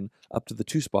connection token up to the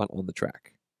 2 spot on the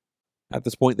track. At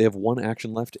this point, they have one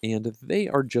action left, and they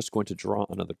are just going to draw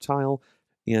another tile,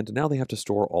 and now they have to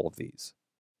store all of these.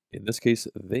 In this case,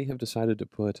 they have decided to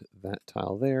put that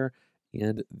tile there,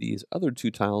 and these other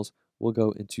two tiles will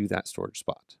go into that storage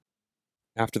spot.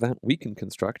 After that, we can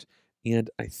construct, and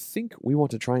I think we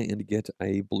want to try and get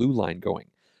a blue line going.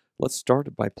 Let's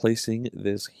start by placing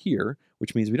this here,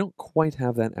 which means we don't quite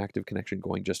have that active connection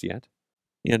going just yet.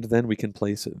 And then we can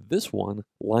place this one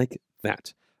like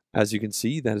that. As you can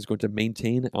see, that is going to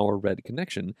maintain our red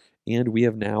connection, and we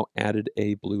have now added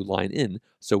a blue line in,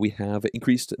 so we have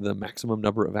increased the maximum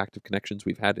number of active connections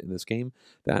we've had in this game.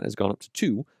 That has gone up to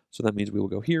 2, so that means we will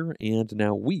go here, and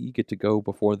now we get to go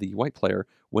before the white player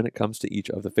when it comes to each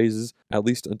of the phases, at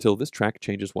least until this track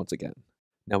changes once again.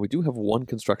 Now we do have one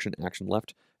construction action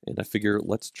left, and I figure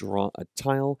let's draw a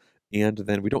tile, and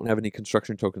then we don't have any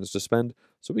construction tokens to spend,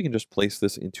 so we can just place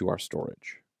this into our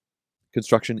storage.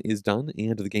 Construction is done,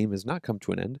 and the game has not come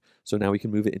to an end, so now we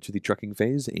can move it into the trucking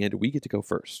phase, and we get to go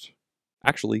first.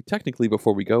 Actually, technically,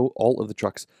 before we go, all of the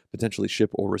trucks potentially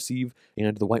ship or receive,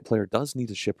 and the white player does need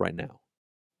to ship right now.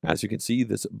 As you can see,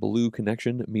 this blue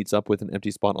connection meets up with an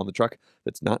empty spot on the truck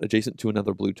that's not adjacent to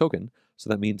another blue token, so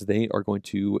that means they are going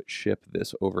to ship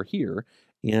this over here,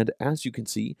 and as you can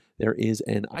see, there is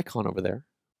an icon over there,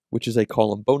 which is a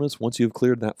column bonus once you've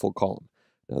cleared that full column.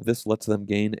 Now, this lets them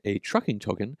gain a trucking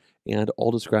token, and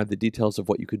I'll describe the details of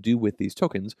what you could do with these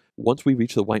tokens once we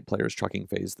reach the white player's trucking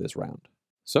phase this round.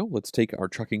 So let's take our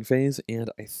trucking phase, and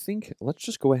I think let's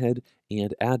just go ahead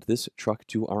and add this truck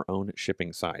to our own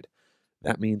shipping side.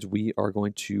 That means we are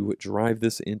going to drive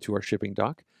this into our shipping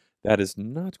dock. That is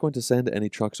not going to send any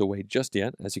trucks away just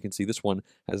yet. As you can see, this one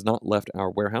has not left our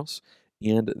warehouse.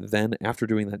 And then after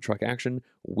doing that truck action,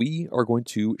 we are going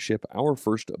to ship our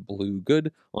first blue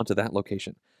good onto that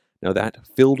location. Now that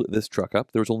filled this truck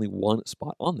up. There was only one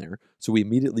spot on there, so we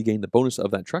immediately gained the bonus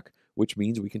of that truck, which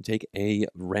means we can take a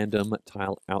random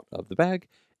tile out of the bag,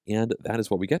 and that is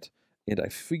what we get. And I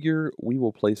figure we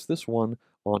will place this one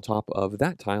on top of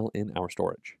that tile in our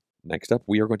storage. Next up,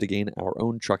 we are going to gain our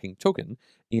own trucking token,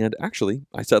 and actually,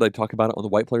 I said I'd talk about it on the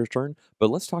white player's turn,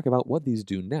 but let's talk about what these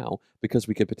do now, because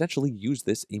we could potentially use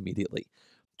this immediately.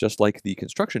 Just like the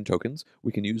construction tokens,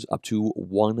 we can use up to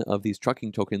one of these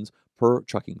trucking tokens per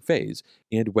trucking phase,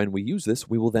 and when we use this,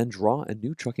 we will then draw a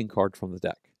new trucking card from the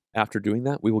deck. After doing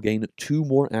that, we will gain 2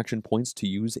 more action points to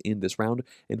use in this round,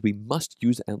 and we must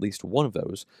use at least one of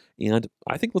those, and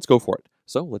I think let's go for it.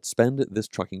 So let's spend this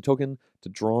trucking token to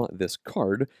draw this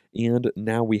card, and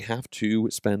now we have to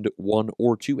spend 1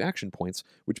 or 2 action points,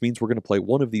 which means we're going to play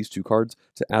one of these 2 cards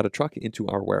to add a truck into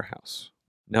our warehouse.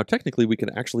 Now, technically, we can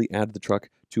actually add the truck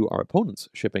to our opponent's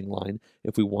shipping line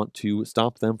if we want to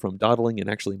stop them from dawdling and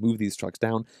actually move these trucks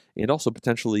down, and also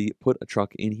potentially put a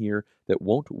truck in here that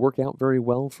won't work out very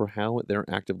well for how their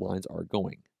active lines are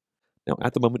going. Now,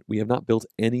 at the moment, we have not built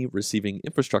any receiving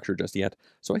infrastructure just yet,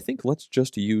 so I think let's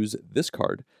just use this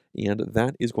card, and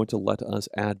that is going to let us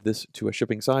add this to a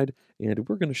shipping side, and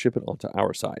we're going to ship it onto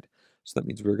our side. So that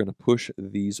means we're going to push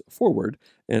these forward,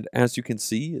 and as you can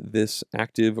see, this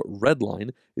active red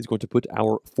line is going to put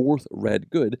our 4th red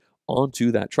good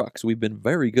onto that truck. So we've been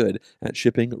very good at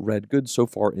shipping red goods so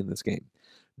far in this game.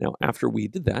 Now, after we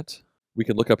did that, we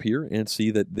can look up here and see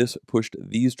that this pushed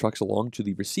these trucks along to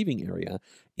the receiving area,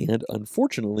 and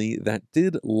unfortunately, that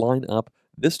did line up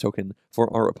this token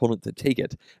for our opponent to take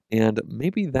it, and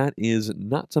maybe that is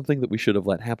not something that we should have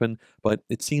let happen, but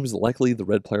it seems likely the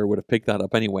red player would have picked that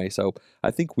up anyway, so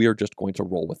I think we are just going to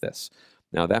roll with this.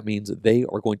 Now that means they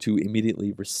are going to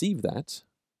immediately receive that,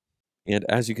 and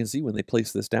as you can see, when they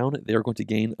place this down, they are going to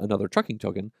gain another trucking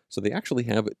token, so they actually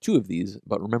have 2 of these,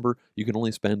 but remember, you can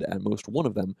only spend at most 1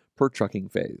 of them per trucking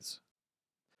phase.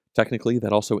 Technically,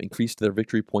 that also increased their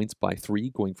victory points by 3,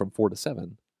 going from 4 to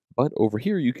 7. But over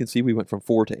here, you can see we went from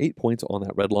 4 to 8 points on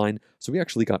that red line, so we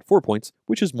actually got 4 points,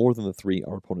 which is more than the 3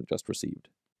 our opponent just received.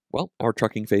 Well, our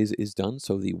trucking phase is done,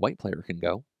 so the white player can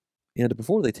go. And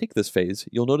before they take this phase,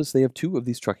 you'll notice they have 2 of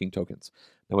these trucking tokens.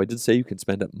 Now, I did say you can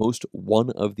spend at most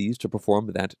 1 of these to perform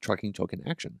that trucking token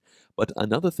action. But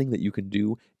another thing that you can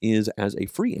do is, as a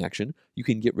free action, you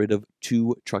can get rid of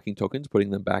 2 trucking tokens,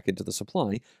 putting them back into the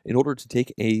supply, in order to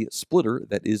take a splitter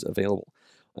that is available.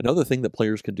 Another thing that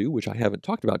players can do, which I haven't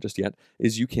talked about just yet,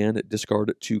 is you can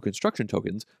discard 2 construction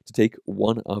tokens to take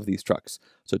 1 of these trucks.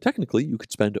 So technically, you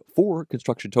could spend 4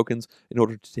 construction tokens in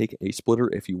order to take a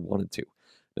splitter if you wanted to.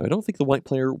 Now, I don't think the white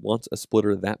player wants a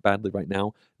splitter that badly right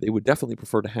now. They would definitely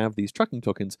prefer to have these trucking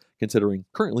tokens, considering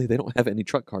currently they don't have any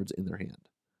truck cards in their hand.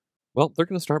 Well, they're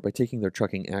going to start by taking their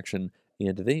trucking action,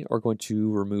 and they are going to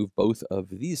remove both of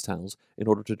these tiles in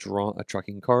order to draw a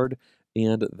trucking card,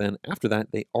 and then after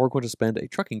that, they are going to spend a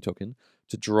trucking token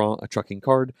to draw a trucking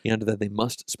card, and then they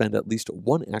must spend at least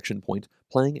 1 action point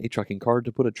playing a trucking card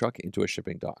to put a truck into a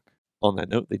shipping dock. On that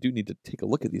note, they do need to take a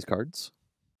look at these cards,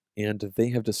 and they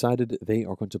have decided they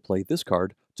are going to play this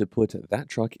card to put that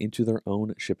truck into their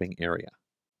own shipping area.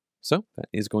 So that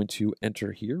is going to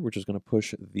enter here, which is going to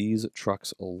push these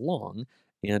trucks along.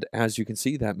 And as you can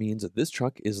see, that means that this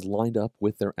truck is lined up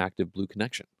with their active blue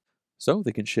connection. So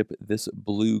they can ship this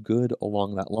blue good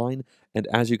along that line. And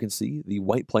as you can see, the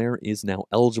white player is now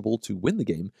eligible to win the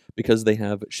game because they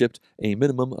have shipped a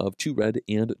minimum of 2 red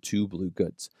and 2 blue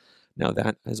goods. Now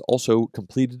that has also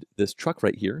completed this truck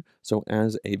right here. So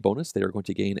as a bonus, they are going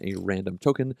to gain a random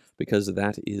token because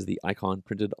that is the icon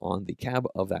printed on the cab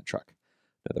of that truck.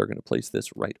 Now they're going to place this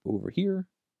right over here.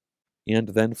 And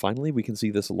then finally, we can see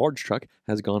this large truck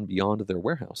has gone beyond their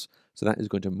warehouse. So that is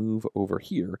going to move over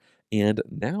here. And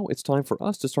now it's time for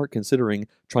us to start considering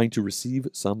trying to receive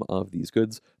some of these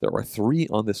goods. There are 3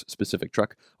 on this specific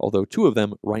truck, although 2 of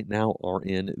them right now are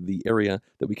in the area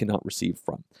that we cannot receive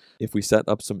from. If we set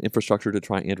up some infrastructure to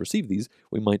try and receive these,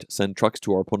 we might send trucks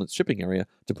to our opponent's shipping area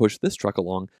to push this truck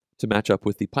along to match up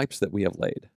with the pipes that we have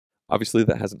laid. Obviously,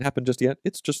 that hasn't happened just yet.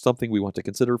 It's just something we want to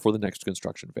consider for the next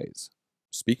construction phase.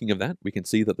 Speaking of that, we can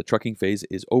see that the trucking phase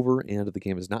is over and the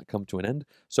game has not come to an end.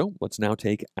 So let's now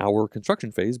take our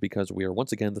construction phase because we are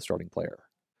once again the starting player.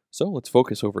 So let's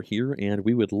focus over here, and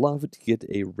we would love to get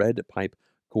a red pipe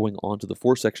going onto the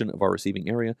 4 section of our receiving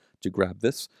area to grab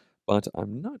this, but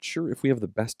I'm not sure if we have the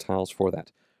best tiles for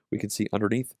that. We can see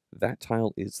underneath that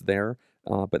tile is there,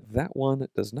 but that one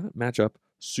does not match up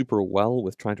super well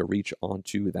with trying to reach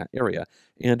onto that area.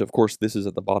 And of course, this is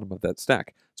at the bottom of that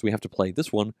stack, so we have to play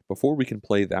this one before we can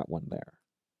play that one there.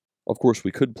 Of course,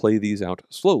 we could play these out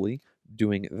slowly,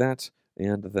 doing that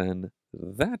and then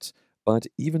that, but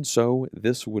even so,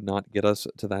 this would not get us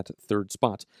to that 3rd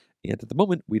spot. And at the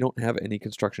moment, we don't have any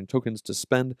construction tokens to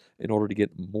spend in order to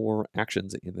get more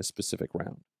actions in this specific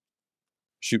round.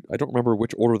 Shoot, I don't remember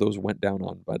which order those went down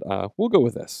on, but we'll go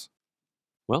with this.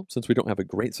 Well, since we don't have a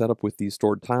great setup with these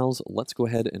stored tiles, let's go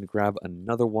ahead and grab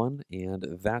another one, and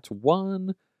that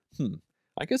one,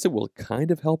 I guess it will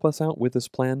kind of help us out with this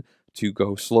plan to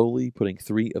go slowly, putting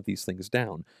 3 of these things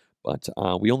down. But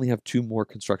we only have 2 more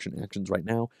construction actions right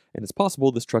now, and it's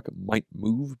possible this truck might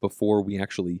move before we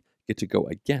actually get to go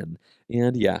again.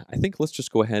 And yeah, I think let's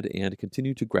just go ahead and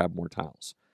continue to grab more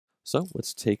tiles. So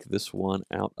let's take this one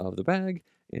out of the bag,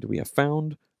 and we have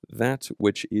found that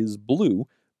which is blue.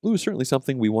 Blue is certainly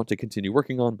something we want to continue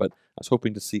working on, but I was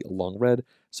hoping to see a long red,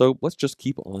 so let's just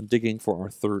keep on digging for our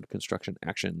 3rd construction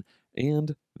action.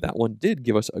 And that one did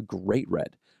give us a great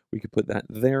red. We could put that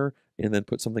there, and then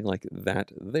put something like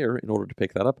that there in order to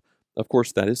pick that up. Of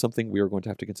course, that is something we are going to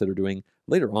have to consider doing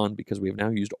later on because we have now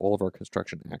used all of our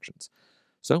construction actions.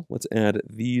 So let's add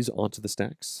these onto the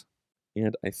stacks.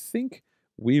 And I think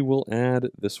we will add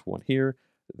this one here,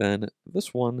 then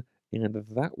this one, and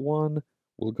that one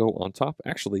will go on top.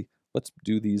 Actually, let's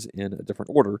do these in a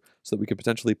different order so that we can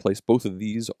potentially place both of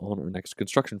these on our next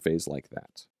construction phase like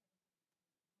that.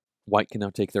 White can now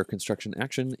take their construction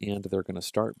action, and they're going to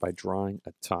start by drawing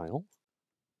a tile.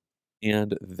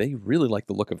 And they really like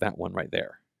the look of that one right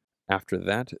there. After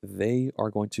that, they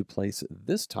are going to place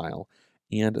this tile,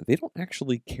 and they don't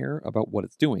actually care about what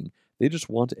it's doing. They just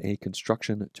want a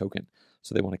construction token.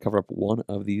 So they want to cover up one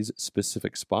of these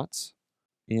specific spots.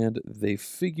 And they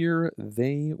figure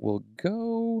they will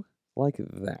go like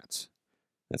that.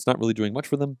 That's not really doing much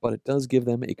for them, but it does give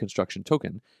them a construction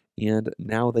token. And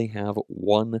now they have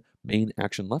one main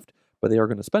action left, but they are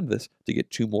going to spend this to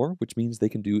get 2 more, which means they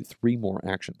can do 3 more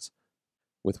actions.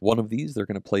 With one of these, they're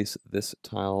going to place this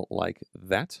tile like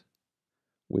that.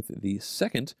 With the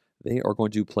second, they are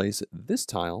going to place this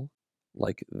tile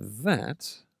like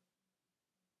that.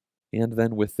 And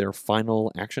then with their final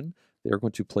action, they are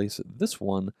going to place this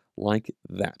one like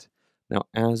that. Now,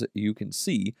 as you can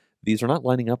see, these are not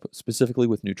lining up specifically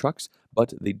with new trucks,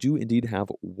 but they do indeed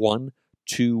have 1,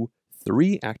 2,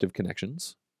 3 active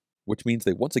connections, which means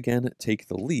they once again take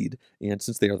the lead. And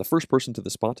since they are the first person to the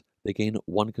spot, they gain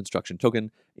 1 construction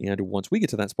token. And once we get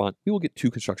to that spot, we will get 2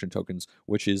 construction tokens,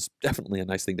 which is definitely a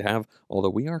nice thing to have, although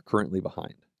we are currently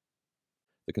behind.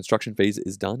 The construction phase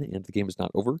is done and the game is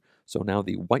not over, so now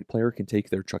the white player can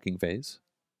take their trucking phase.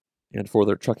 And for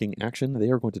their trucking action, they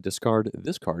are going to discard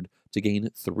this card to gain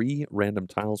 3 random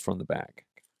tiles from the bag.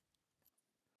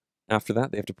 After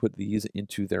that, they have to put these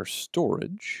into their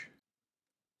storage.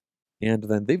 And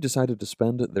then they've decided to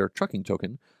spend their trucking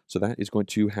token, so that is going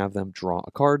to have them draw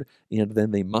a card, and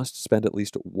then they must spend at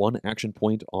least 1 action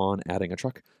point on adding a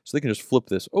truck. So they can just flip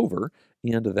this over,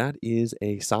 and that is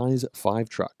a size 5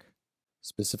 truck.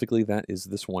 Specifically, that is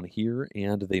this one here,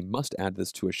 and they must add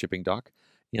this to a shipping dock,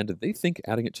 and they think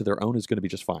adding it to their own is going to be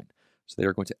just fine. So they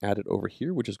are going to add it over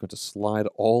here, which is going to slide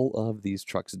all of these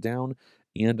trucks down,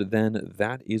 and then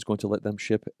that is going to let them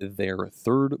ship their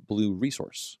 3rd blue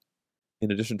resource. In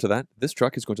addition to that, this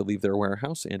truck is going to leave their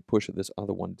warehouse and push this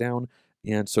other one down.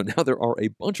 And so now there are a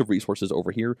bunch of resources over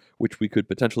here, which we could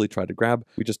potentially try to grab.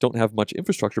 We just don't have much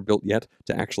infrastructure built yet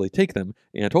to actually take them.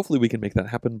 And hopefully we can make that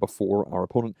happen before our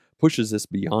opponent pushes this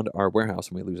beyond our warehouse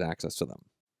and we lose access to them.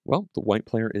 Well, the white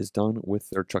player is done with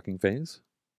their trucking phase,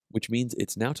 which means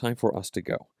it's now time for us to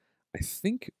go. I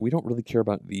think we don't really care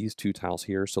about these 2 tiles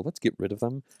here, so let's get rid of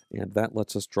them. And that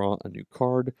lets us draw a new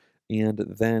card. And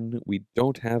then we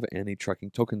don't have any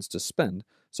trucking tokens to spend,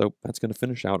 so that's going to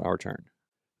finish out our turn.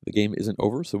 The game isn't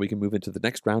over, so we can move into the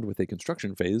next round with a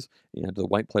construction phase, and the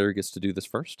white player gets to do this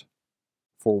first.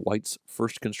 For white's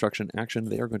first construction action,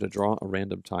 they are going to draw a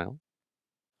random tile.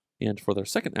 And for their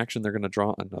second action, they're going to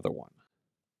draw another one.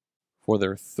 For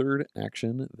their third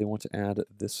action, they want to add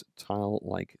this tile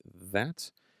like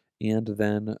that, and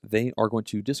then they are going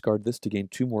to discard this to gain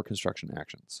 2 more construction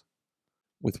actions.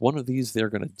 With one of these, they're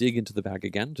going to dig into the bag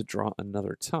again to draw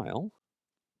another tile.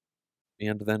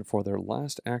 And then for their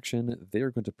last action, they're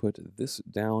going to put this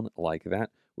down like that,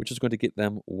 which is going to get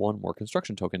them 1 more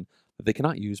construction token that they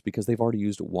cannot use because they've already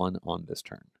used 1 on this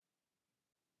turn.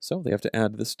 So they have to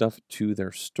add this stuff to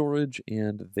their storage,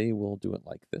 and they will do it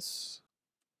like this.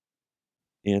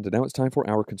 And now it's time for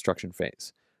our construction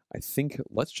phase. I think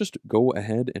let's just go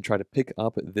ahead and try to pick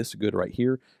up this good right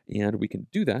here, and we can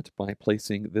do that by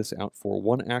placing this out for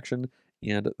 1 action,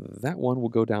 and that one will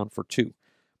go down for 2.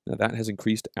 Now that has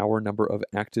increased our number of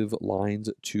active lines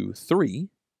to 3,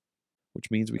 which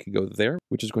means we can go there,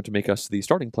 which is going to make us the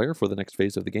starting player for the next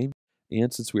phase of the game,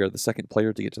 and since we are the second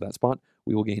player to get to that spot,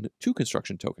 we will gain 2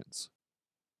 construction tokens.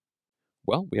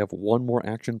 Well, we have 1 more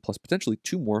action, plus potentially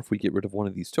 2 more if we get rid of one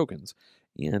of these tokens,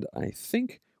 and I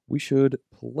think we should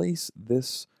place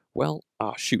this, well,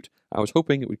 shoot. I was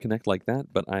hoping it would connect like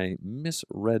that, but I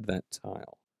misread that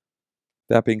tile.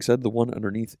 That being said, the one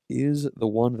underneath is the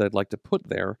one that I'd like to put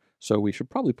there, so we should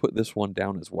probably put this one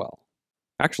down as well.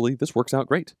 Actually, this works out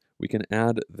great. We can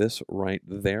add this right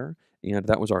there, and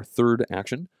that was our 3rd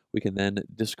action. We can then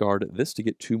discard this to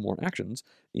get 2 more actions,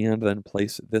 and then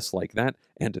place this like that,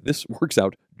 and this works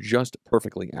out just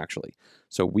perfectly, actually.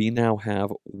 So we now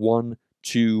have 1,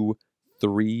 2,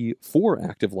 3, 4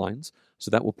 active lines, so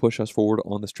that will push us forward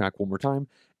on this track one more time,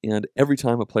 and every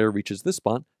time a player reaches this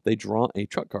spot, they draw a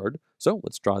truck card, so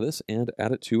let's draw this and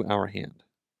add it to our hand.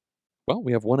 Well,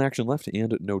 we have 1 action left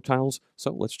and no tiles,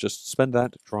 so let's just spend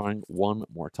that drawing 1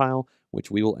 more tile, which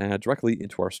we will add directly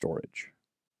into our storage.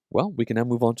 Well, we can now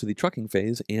move on to the trucking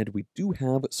phase, and we do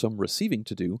have some receiving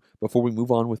to do before we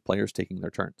move on with players taking their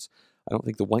turns. I don't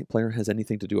think the white player has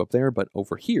anything to do up there, but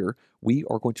over here, we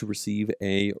are going to receive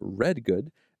a red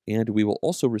good, and we will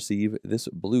also receive this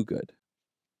blue good.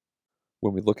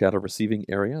 When we look at a receiving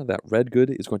area, that red good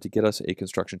is going to get us a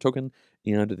construction token,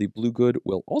 and the blue good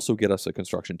will also get us a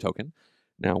construction token.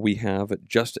 Now we have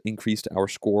just increased our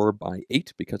score by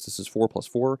 8 because this is 4 plus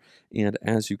 4, and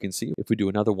as you can see, if we do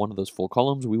another one of those full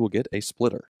columns, we will get a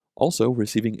splitter. Also,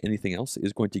 receiving anything else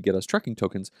is going to get us trucking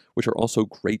tokens, which are also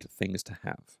great things to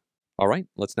have. All right,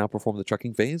 let's now perform the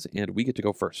trucking phase, and we get to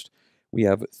go first. We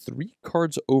have 3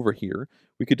 cards over here.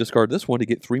 We could discard this one to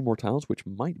get 3 more tiles, which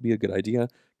might be a good idea,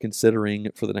 considering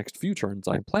for the next few turns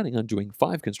I'm planning on doing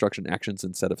 5 construction actions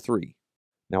instead of 3.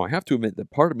 Now, I have to admit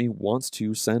that part of me wants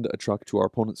to send a truck to our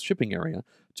opponent's shipping area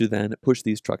to then push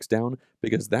these trucks down,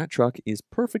 because that truck is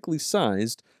perfectly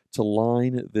sized to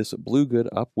line this blue good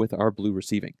up with our blue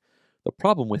receiving. The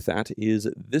problem with that is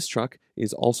this truck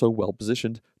is also well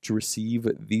positioned to receive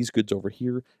these goods over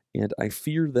here, and I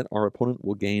fear that our opponent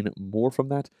will gain more from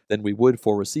that than we would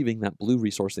for receiving that blue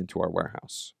resource into our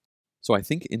warehouse. So I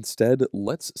think instead,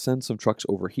 let's send some trucks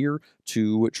over here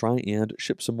to try and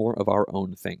ship some more of our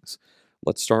own things.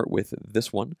 Let's start with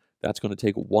this one. That's going to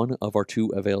take 1 of our 2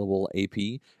 available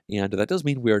AP, and that does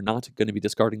mean we are not going to be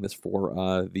discarding this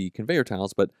for the conveyor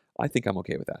tiles, but I think I'm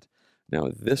okay with that. Now,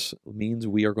 this means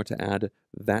we are going to add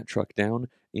that truck down,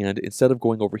 and instead of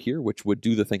going over here, which would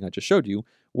do the thing I just showed you,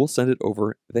 we'll send it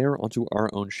over there onto our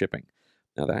own shipping.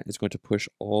 Now, that is going to push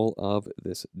all of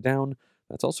this down.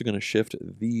 That's also going to shift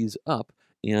these up,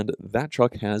 and that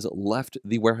truck has left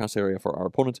the warehouse area for our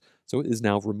opponent, so it is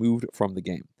now removed from the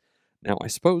game. Now, I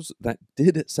suppose that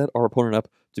did set our opponent up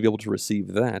to be able to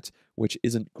receive that, which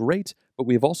isn't great, but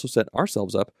we have also set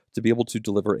ourselves up to be able to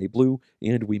deliver a blue,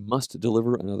 and we must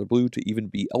deliver another blue to even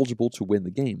be eligible to win the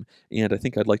game. And I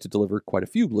think I'd like to deliver quite a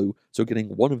few blue, so getting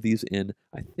one of these in,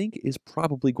 I think, is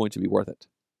probably going to be worth it.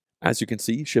 As you can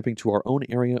see, shipping to our own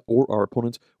area or our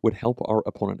opponent would help our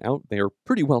opponent out. They are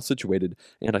pretty well situated,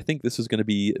 and I think this is going to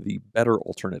be the better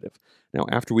alternative. Now,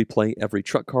 after we play every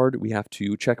truck card, we have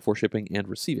to check for shipping and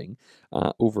receiving.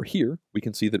 Over here, we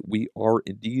can see that we are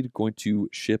indeed going to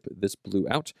ship this blue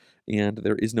out, and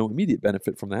there is no immediate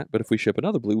benefit from that, but if we ship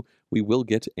another blue, we will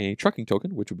get a trucking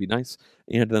token, which would be nice.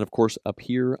 And then, of course, up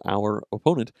here, our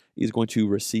opponent is going to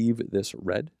receive this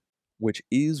red, which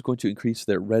is going to increase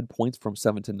their red points from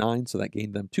 7 to 9, so that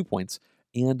gained them 2 points,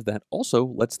 and that also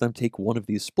lets them take one of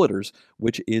these splitters,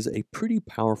 which is a pretty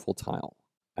powerful tile.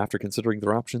 After considering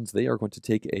their options, they are going to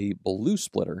take a blue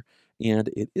splitter, and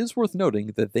it is worth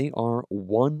noting that they are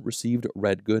 1 received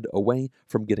red good away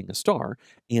from getting a star,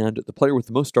 and the player with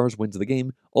the most stars wins the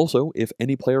game. Also, if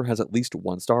any player has at least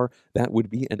 1 star, that would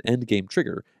be an end game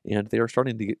trigger, and they are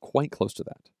starting to get quite close to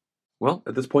that. Well,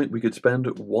 at this point, we could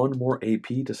spend 1 more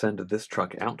AP to send this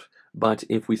truck out, but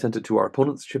if we sent it to our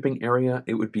opponent's shipping area,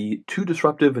 it would be too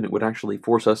disruptive and it would actually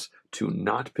force us to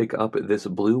not pick up this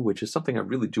blue, which is something I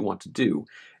really do want to do.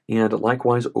 And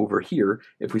likewise over here,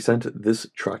 if we sent this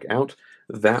truck out,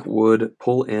 that would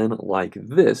pull in like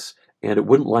this, and it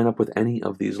wouldn't line up with any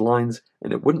of these lines,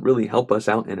 and it wouldn't really help us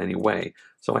out in any way.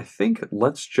 So I think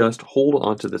let's just hold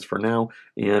on to this for now,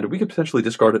 and we could potentially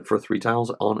discard it for 3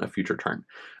 tiles on a future turn.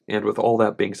 And with all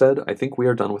that being said, I think we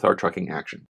are done with our trucking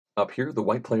action. Up here, the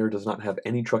white player does not have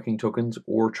any trucking tokens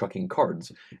or trucking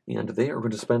cards, and they are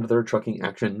going to spend their trucking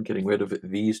action getting rid of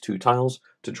these 2 tiles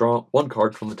to draw 1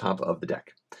 card from the top of the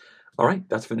deck. Alright,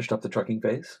 that's finished up the trucking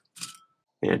phase.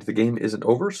 And the game isn't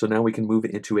over, so now we can move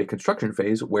into a construction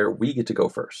phase where we get to go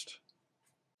first.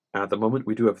 At the moment,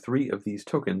 we do have 3 of these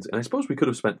tokens, and I suppose we could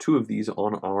have spent 2 of these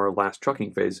on our last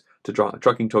trucking phase to draw a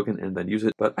trucking token and then use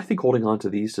it, but I think holding on to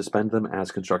these to spend them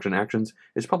as construction actions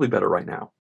is probably better right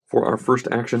now. For our first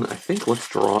action, I think let's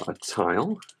draw a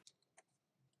tile,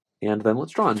 and then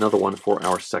let's draw another one for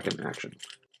our second action.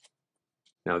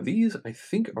 Now these, I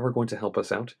think, are going to help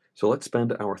us out, so let's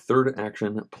spend our third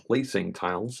action placing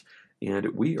tiles,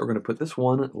 and we are going to put this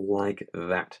one like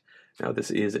that. Now this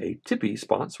is a tippy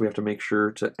spot, so we have to make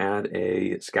sure to add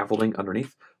a scaffolding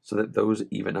underneath so that those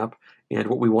even up. And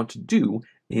what we want to do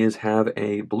is have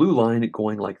a blue line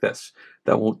going like this.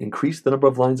 That won't increase the number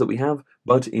of lines that we have,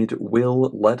 but it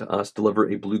will let us deliver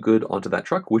a blue good onto that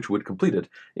truck, which would complete it,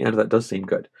 and that does seem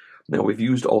good. Now we've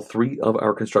used all 3 of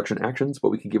our construction actions, but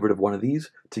we can get rid of one of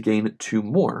these to gain 2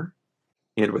 more.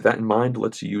 And with that in mind,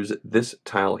 let's use this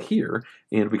tile here,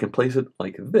 and we can place it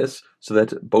like this so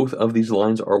that both of these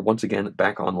lines are once again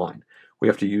back online. We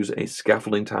have to use a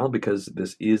scaffolding tile because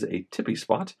this is a tippy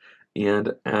spot,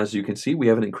 and as you can see, we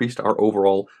haven't increased our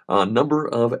overall number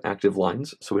of active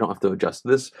lines, so we don't have to adjust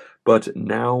this, but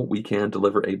now we can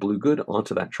deliver a blue good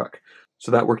onto that truck. So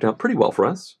that worked out pretty well for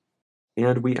us.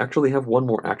 And we actually have 1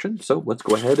 more action, so let's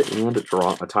go ahead and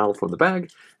draw a tile from the bag,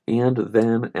 and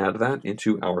then add that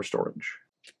into our storage.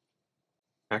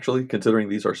 Actually, considering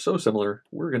these are so similar,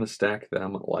 we're going to stack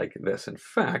them like this. In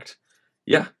fact,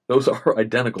 yeah, those are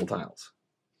identical tiles.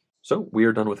 So we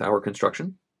are done with our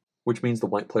construction, which means the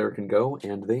white player can go,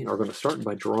 and they are going to start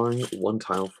by drawing 1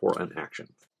 tile for an action.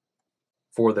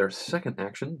 For their second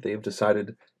action, they've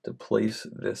decided to place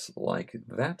this like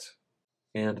that.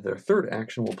 And their third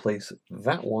action will place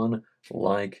that one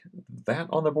like that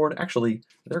on the board. Actually,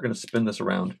 they're going to spin this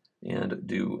around and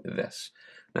do this.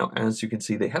 Now, as you can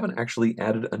see, they haven't actually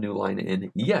added a new line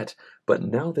in yet, but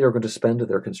now they are going to spend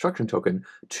their construction token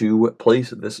to place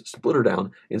this splitter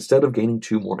down instead of gaining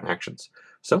 2 more actions.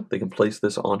 So they can place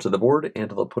this onto the board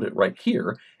and they'll put it right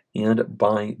here. And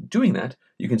by doing that,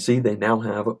 you can see they now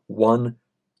have 1,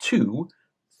 2,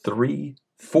 3,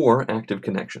 4 active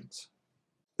connections.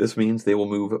 This means they will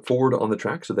move forward on the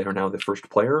track, so they are now the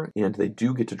first player, and they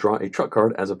do get to draw a truck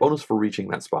card as a bonus for reaching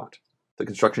that spot. The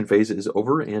construction phase is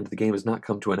over, and the game has not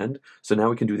come to an end, so now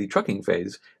we can do the trucking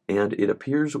phase, and it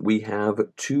appears we have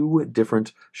 2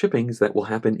 different shippings that will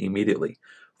happen immediately.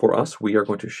 For us, we are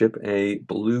going to ship a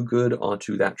blue good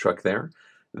onto that truck there.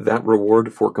 That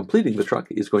reward for completing the truck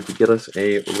is going to get us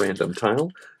a random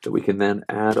tile that we can then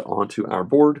add onto our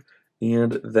board,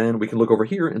 and then we can look over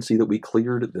here and see that we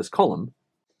cleared this column,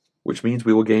 which means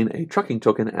we will gain a trucking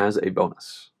token as a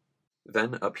bonus.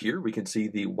 Then up here we can see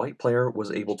the white player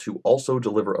was able to also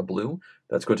deliver a blue.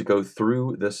 That's going to go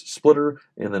through this splitter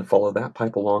and then follow that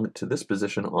pipe along to this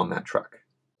position on that truck.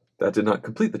 That did not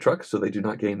complete the truck, so they do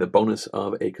not gain the bonus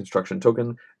of a construction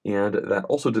token, and that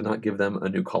also did not give them a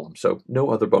new column, so no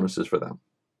other bonuses for them.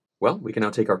 Well, we can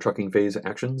now take our trucking phase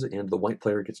actions, and the white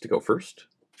player gets to go first.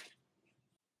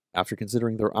 After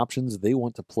considering their options, they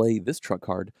want to play this truck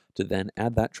card to then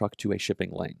add that truck to a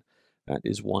shipping lane. That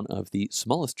is one of the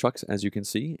smallest trucks, as you can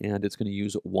see, and it's going to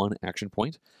use 1 action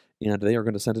point, and they are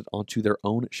going to send it onto their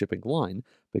own shipping line,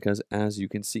 because as you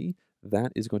can see,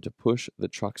 that is going to push the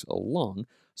trucks along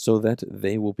so that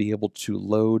they will be able to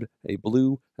load a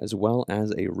blue as well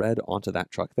as a red onto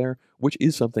that truck there, which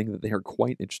is something that they are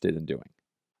quite interested in doing.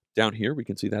 Down here, we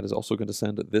can see that is also going to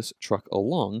send this truck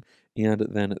along, and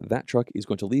then that truck is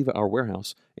going to leave our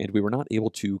warehouse, and we were not able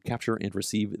to capture and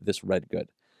receive this red good.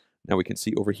 Now we can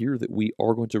see over here that we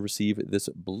are going to receive this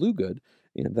blue good,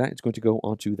 and that is going to go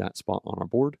onto that spot on our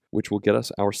board, which will get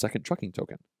us our second trucking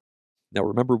token. Now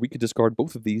remember, we could discard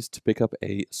both of these to pick up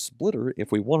a splitter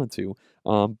if we wanted to,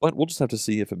 but we'll just have to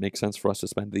see if it makes sense for us to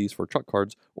spend these for truck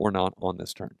cards or not on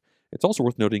this turn. It's also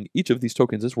worth noting each of these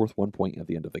tokens is worth 1 point at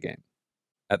the end of the game.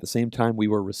 At the same time we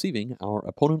were receiving, our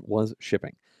opponent was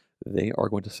shipping. They are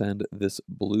going to send this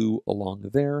blue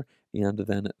along there, and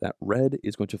then that red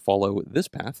is going to follow this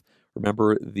path.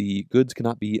 Remember, the goods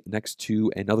cannot be next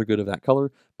to another good of that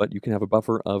color, but you can have a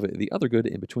buffer of the other good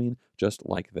in between, just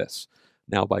like this.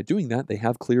 Now, by doing that, they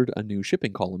have cleared a new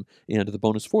shipping column, and the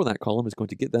bonus for that column is going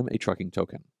to get them a trucking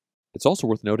token. It's also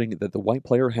worth noting that the white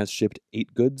player has shipped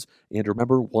 8 goods, and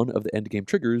remember, one of the endgame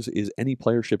triggers is any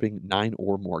player shipping 9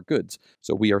 or more goods,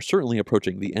 so we are certainly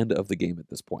approaching the end of the game at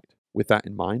this point. With that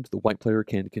in mind, the white player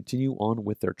can continue on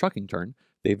with their trucking turn.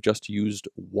 They've just used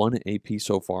 1 AP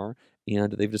so far,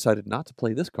 and they've decided not to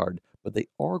play this card, but they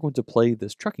are going to play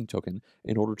this trucking token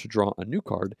in order to draw a new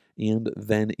card, and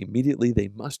then immediately they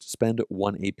must spend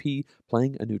 1 AP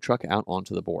playing a new truck out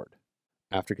onto the board.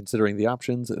 After considering the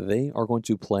options, they are going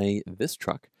to play this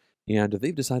truck, and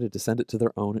they've decided to send it to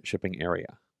their own shipping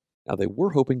area. Now, they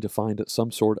were hoping to find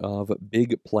some sort of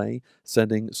big play,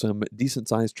 sending some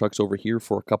decent-sized trucks over here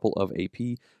for a couple of AP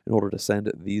in order to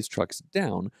send these trucks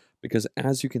down, because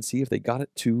as you can see, if they got it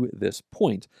to this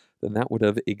point, then that would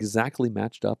have exactly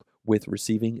matched up with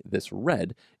receiving this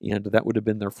red, and that would have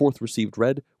been their 4th received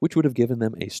red, which would have given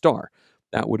them a star.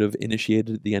 That would have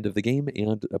initiated the end of the game,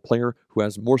 and a player who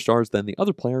has more stars than the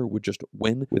other player would just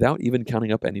win without even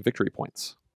counting up any victory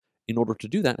points. In order to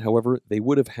do that, however, they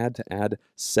would have had to add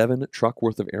 7 truck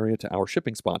worth of area to our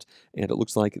shipping spot, and it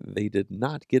looks like they did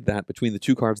not get that between the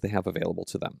 2 cards they have available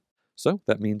to them. So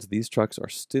that means these trucks are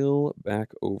still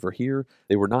back over here.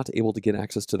 They were not able to get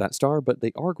access to that star, but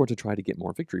they are going to try to get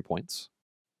more victory points.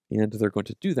 And they're going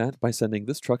to do that by sending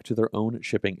this truck to their own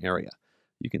shipping area.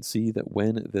 You can see that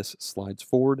when this slides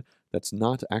forward, that's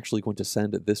not actually going to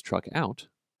send this truck out,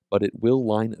 but it will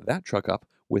line that truck up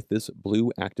with this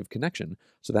blue active connection.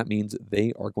 So that means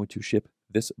they are going to ship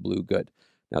this blue good.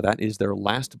 Now that is their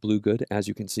last blue good, as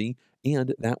you can see,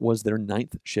 and that was their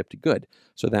 9th shipped good.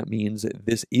 So that means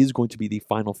this is going to be the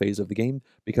final phase of the game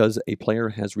because a player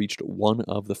has reached one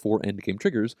of the 4 endgame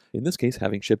triggers, in this case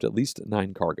having shipped at least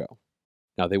 9 cargo.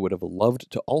 Now, they would have loved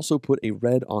to also put a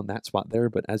red on that spot there,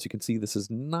 but as you can see, this is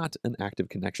not an active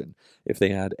connection. If they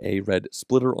had a red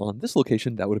splitter on this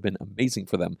location, that would have been amazing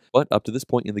for them. But up to this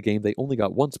point in the game, they only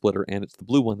got 1 splitter, and it's the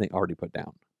blue one they already put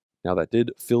down. Now, that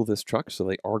did fill this truck, so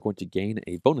they are going to gain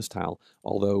a bonus tile,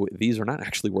 although these are not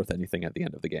actually worth anything at the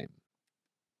end of the game.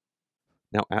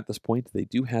 Now, at this point, they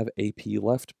do have AP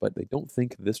left, but they don't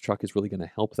think this truck is really going to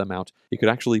help them out. It could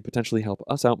actually potentially help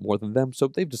us out more than them, so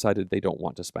they've decided they don't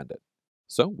want to spend it.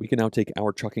 So we can now take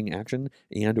our trucking action,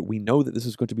 and we know that this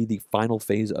is going to be the final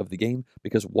phase of the game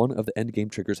because one of the end game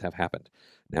triggers have happened.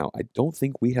 Now, I don't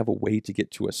think we have a way to get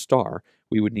to a star.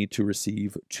 We would need to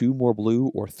receive 2 more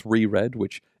blue or 3 red,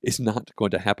 which is not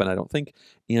going to happen, I don't think.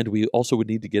 And we also would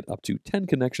need to get up to 10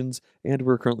 connections, and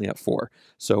we're currently at 4.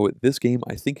 So this game,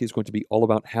 I think, is going to be all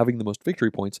about having the most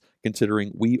victory points,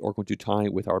 considering we are going to tie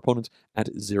with our opponents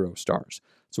at 0 stars.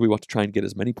 So we want to try and get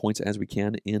as many points as we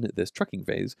can in this trucking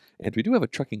phase, and we do have a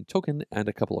trucking token and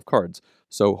a couple of cards,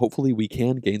 so hopefully we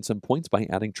can gain some points by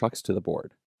adding trucks to the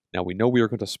board. Now we know we are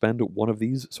going to spend one of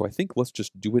these, so I think let's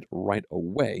just do it right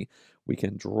away. We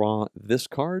can draw this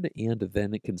card and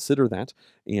then consider that,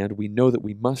 and we know that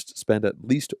we must spend at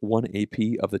least 1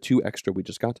 AP of the 2 extra we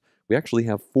just got. We actually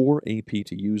have 4 AP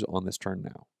to use on this turn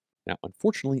now. Now,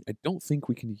 unfortunately, I don't think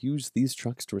we can use these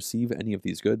trucks to receive any of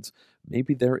these goods.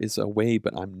 Maybe there is a way,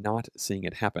 but I'm not seeing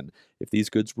it happen. If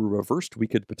these goods were reversed, we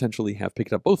could potentially have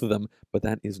picked up both of them, but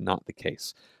that is not the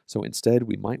case. So instead,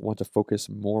 we might want to focus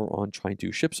more on trying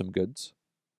to ship some goods.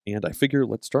 And I figure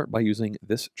let's start by using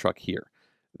this truck here.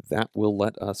 That will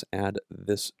let us add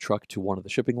this truck to one of the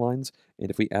shipping lines, and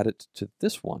if we add it to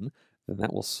this one, then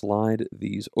that will slide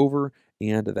these over,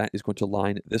 and that is going to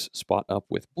line this spot up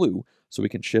with blue, so we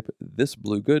can ship this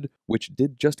blue good, which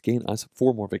did just gain us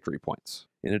 4 more victory points.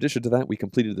 In addition to that, we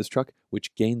completed this truck,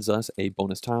 which gains us a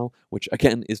bonus tile, which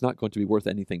again is not going to be worth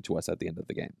anything to us at the end of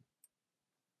the game.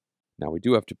 Now we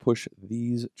do have to push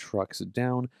these trucks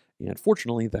down, and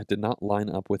fortunately that did not line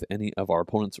up with any of our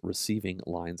opponent's receiving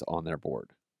lines on their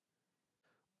board.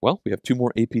 Well, we have 2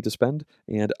 more AP to spend,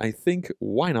 and I think,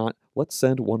 why not, let's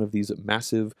send one of these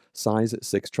massive size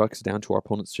 6 trucks down to our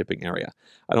opponent's shipping area.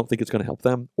 I don't think it's going to help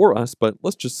them or us, but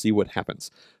let's just see what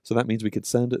happens. So that means we could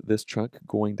send this truck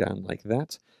going down like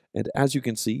that, and as you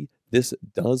can see, this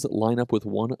does line up with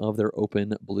one of their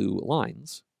open blue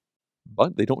lines.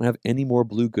 But they don't have any more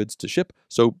blue goods to ship,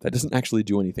 so that doesn't actually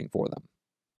do anything for them.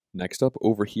 Next up,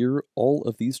 over here, all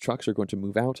of these trucks are going to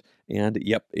move out, and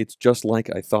yep, it's just like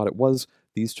I thought it was.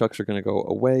 These trucks are going to go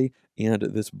away, and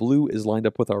this blue is lined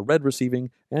up with our red receiving,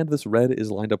 and this red is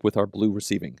lined up with our blue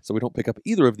receiving. So we don't pick up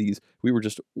either of these. We were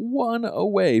just 1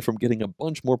 away from getting a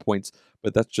bunch more points,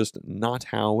 but that's just not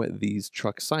how these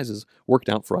truck sizes worked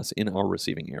out for us in our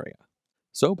receiving area.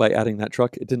 So by adding that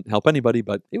truck, it didn't help anybody,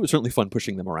 but it was certainly fun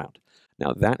pushing them around.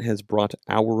 Now that has brought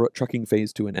our trucking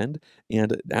phase to an end,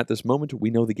 and at this moment we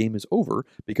know the game is over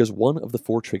because one of the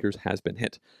 4 triggers has been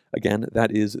hit. Again,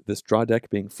 that is this draw deck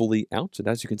being fully out, and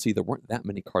as you can see there weren't that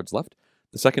many cards left.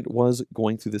 The second was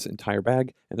going through this entire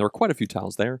bag, and there were quite a few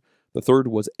tiles there. The third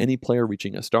was any player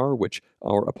reaching a star, which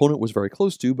our opponent was very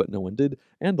close to, but no one did.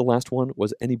 And the last one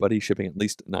was anybody shipping at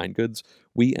least 9 goods.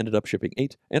 We ended up shipping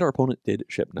 8, and our opponent did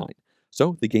ship 9.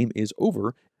 So the game is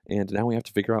over, and now we have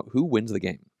to figure out who wins the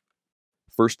game.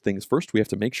 First things first, we have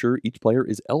to make sure each player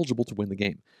is eligible to win the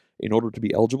game. In order to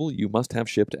be eligible, you must have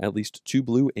shipped at least 2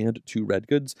 blue and 2 red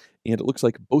goods, and it looks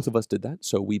like both of us did that,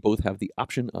 so we both have the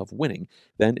option of winning.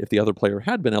 Then, if the other player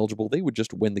had been eligible, they would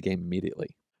just win the game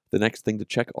immediately. The next thing to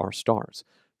check are stars.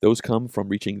 Those come from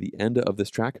reaching the end of this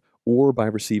track or by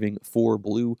receiving 4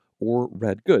 blue or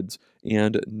red goods,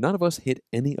 and none of us hit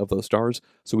any of those stars,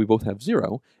 so we both have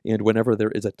 0, and whenever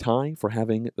there is a tie for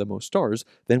having the most stars,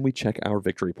 then we check our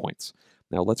victory points.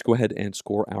 Now let's go ahead and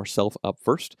score ourselves up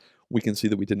first. We can see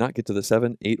that we did not get to the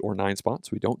 7, 8, or 9 spots,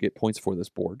 so we don't get points for this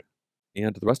board.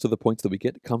 And the rest of the points that we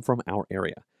get come from our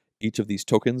area. Each of these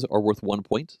tokens are worth 1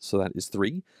 point, so that is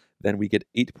 3. Then we get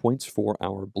 8 points for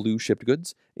our blue shipped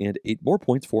goods, and 8 more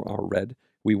points for our red.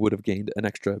 We would have gained an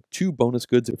extra 2 bonus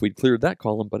goods if we'd cleared that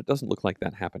column, but it doesn't look like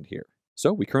that happened here.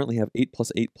 So we currently have 8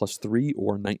 plus 8 plus 3,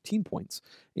 or 19 points.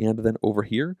 And then over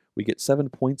here, we get 7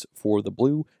 points for the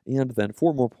blue, and then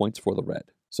 4 more points for the red.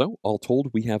 So all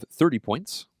told, we have 30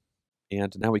 points.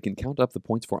 And now we can count up the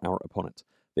points for our opponent.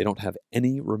 They don't have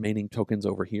any remaining tokens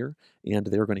over here, and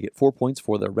they're going to get 4 points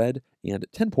for their red, and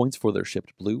 10 points for their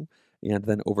shipped blue. And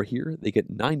then over here, they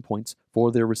get 9 points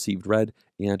for their received red,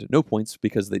 and no points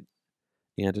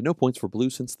no points for blue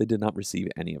since they did not receive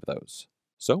any of those.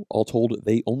 So, all told,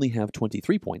 they only have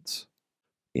 23 points.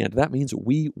 And that means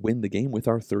we win the game with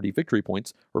our 30 victory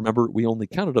points. Remember, we only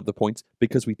counted up the points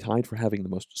because we tied for having the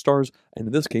most stars, and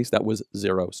in this case, that was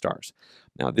 0 stars.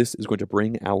 Now, this is going to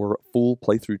bring our full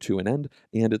playthrough to an end,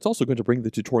 and it's also going to bring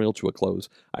the tutorial to a close.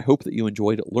 I hope that you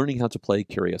enjoyed learning how to play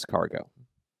Curious Cargo.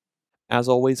 As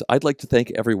always, I'd like to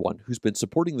thank everyone who's been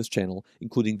supporting this channel,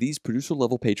 including these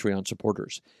producer-level Patreon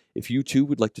supporters. If you too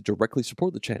would like to directly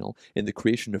support the channel in the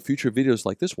creation of future videos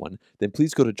like this one, then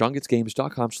please go to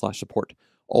JonGetsGames.com/support.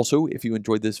 Also, if you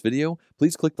enjoyed this video,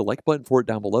 please click the like button for it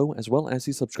down below, as well as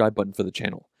the subscribe button for the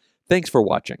channel. Thanks for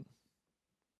watching.